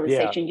for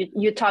fertilization. Yeah.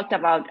 You talked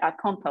about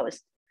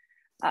compost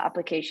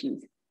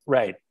applications.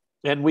 Right.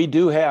 And we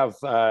do have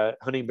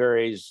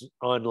honeyberries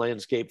on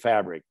landscape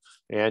fabric.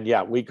 And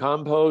yeah, we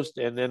compost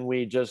and then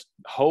we just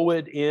hoe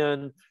it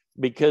in,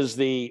 because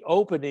the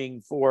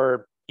opening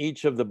for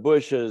each of the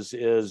bushes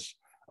is,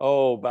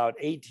 about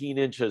 18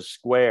 inches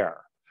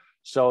square.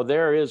 So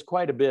there is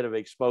quite a bit of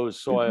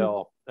exposed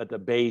soil at the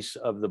base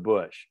of the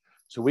bush.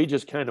 So we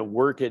just kind of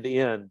work it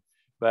in,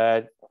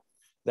 but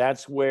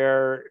that's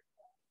where,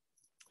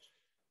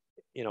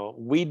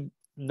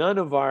 none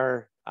of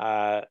our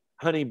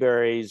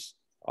honeyberries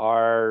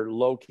are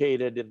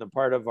located in the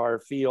part of our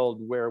field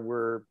where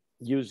we're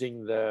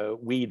using the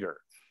weeder,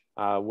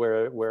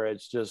 where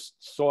it's just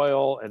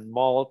soil and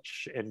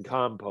mulch and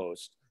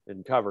compost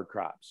and cover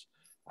crops.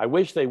 I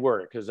wish they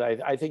were, because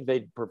I think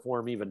they'd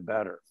perform even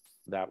better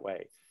that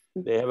way.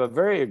 They have a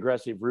very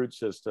aggressive root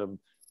system,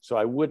 so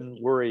I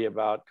wouldn't worry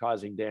about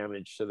causing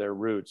damage to their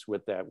roots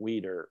with that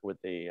weeder, with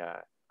the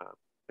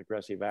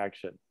aggressive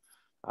action.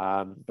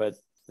 But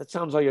that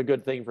sounds like a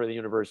good thing for the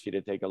university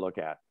to take a look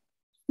at.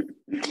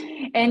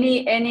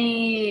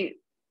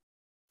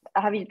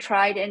 Have you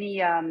tried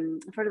any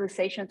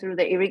fertilization through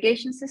the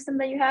irrigation system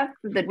that you have?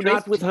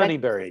 Not with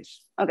honeyberries.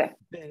 Okay.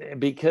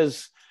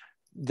 Because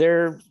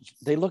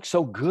they look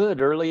so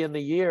good early in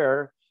the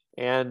year,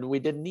 and we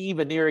didn't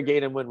even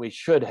irrigate them when we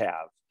should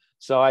have.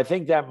 So I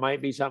think that might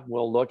be something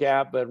we'll look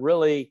at, but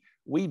really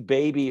we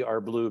baby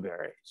our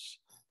blueberries.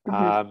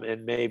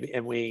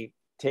 And we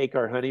take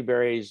our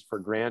honeyberries for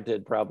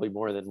granted probably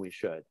more than we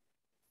should,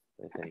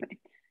 I think.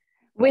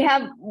 We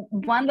have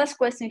one last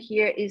question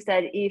here, is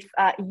that if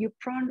you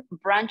prune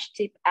branch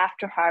tip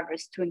after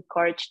harvest to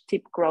encourage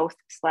tip growth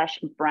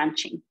 /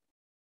 branching?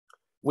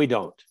 We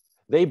don't.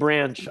 They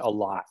branch a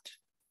lot.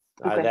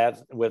 Okay.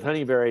 With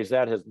honeyberries,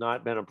 that has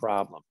not been a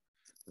problem.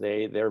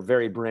 They're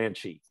very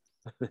branchy.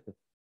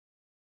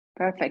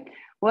 Perfect.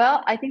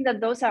 Well, I think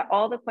that those are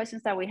all the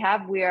questions that we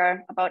have. We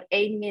are about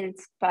 8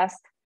 minutes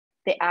past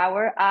the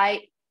hour.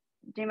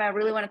 Jim, I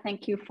really want to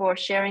thank you for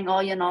sharing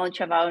all your knowledge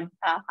about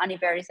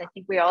honeyberries. I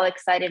think we're all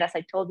excited. As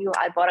I told you,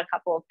 I bought a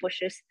couple of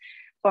bushes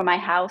for my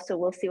house, so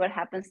we'll see what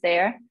happens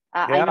there.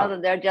 I know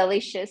that they're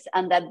delicious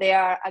and that they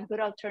are a good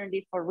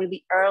alternative for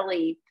really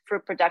early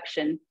fruit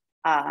production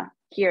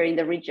here in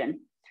the region.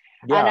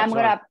 Yeah, and I'm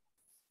gonna.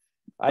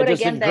 I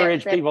just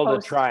encourage people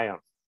to try them.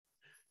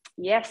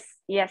 Yes,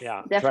 yeah,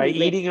 definitely. Try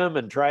eating them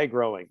and try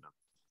growing them.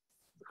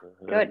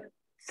 Good.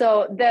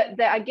 So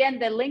again,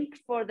 the link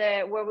for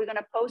where we're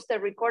gonna post the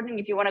recording,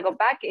 if you want to go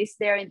back, is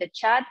there in the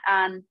chat.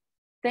 And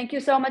thank you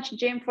so much,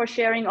 Jim, for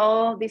sharing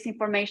all this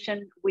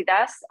information with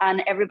us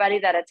and everybody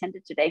that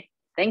attended today.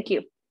 Thank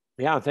you.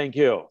 Yeah, thank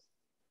you.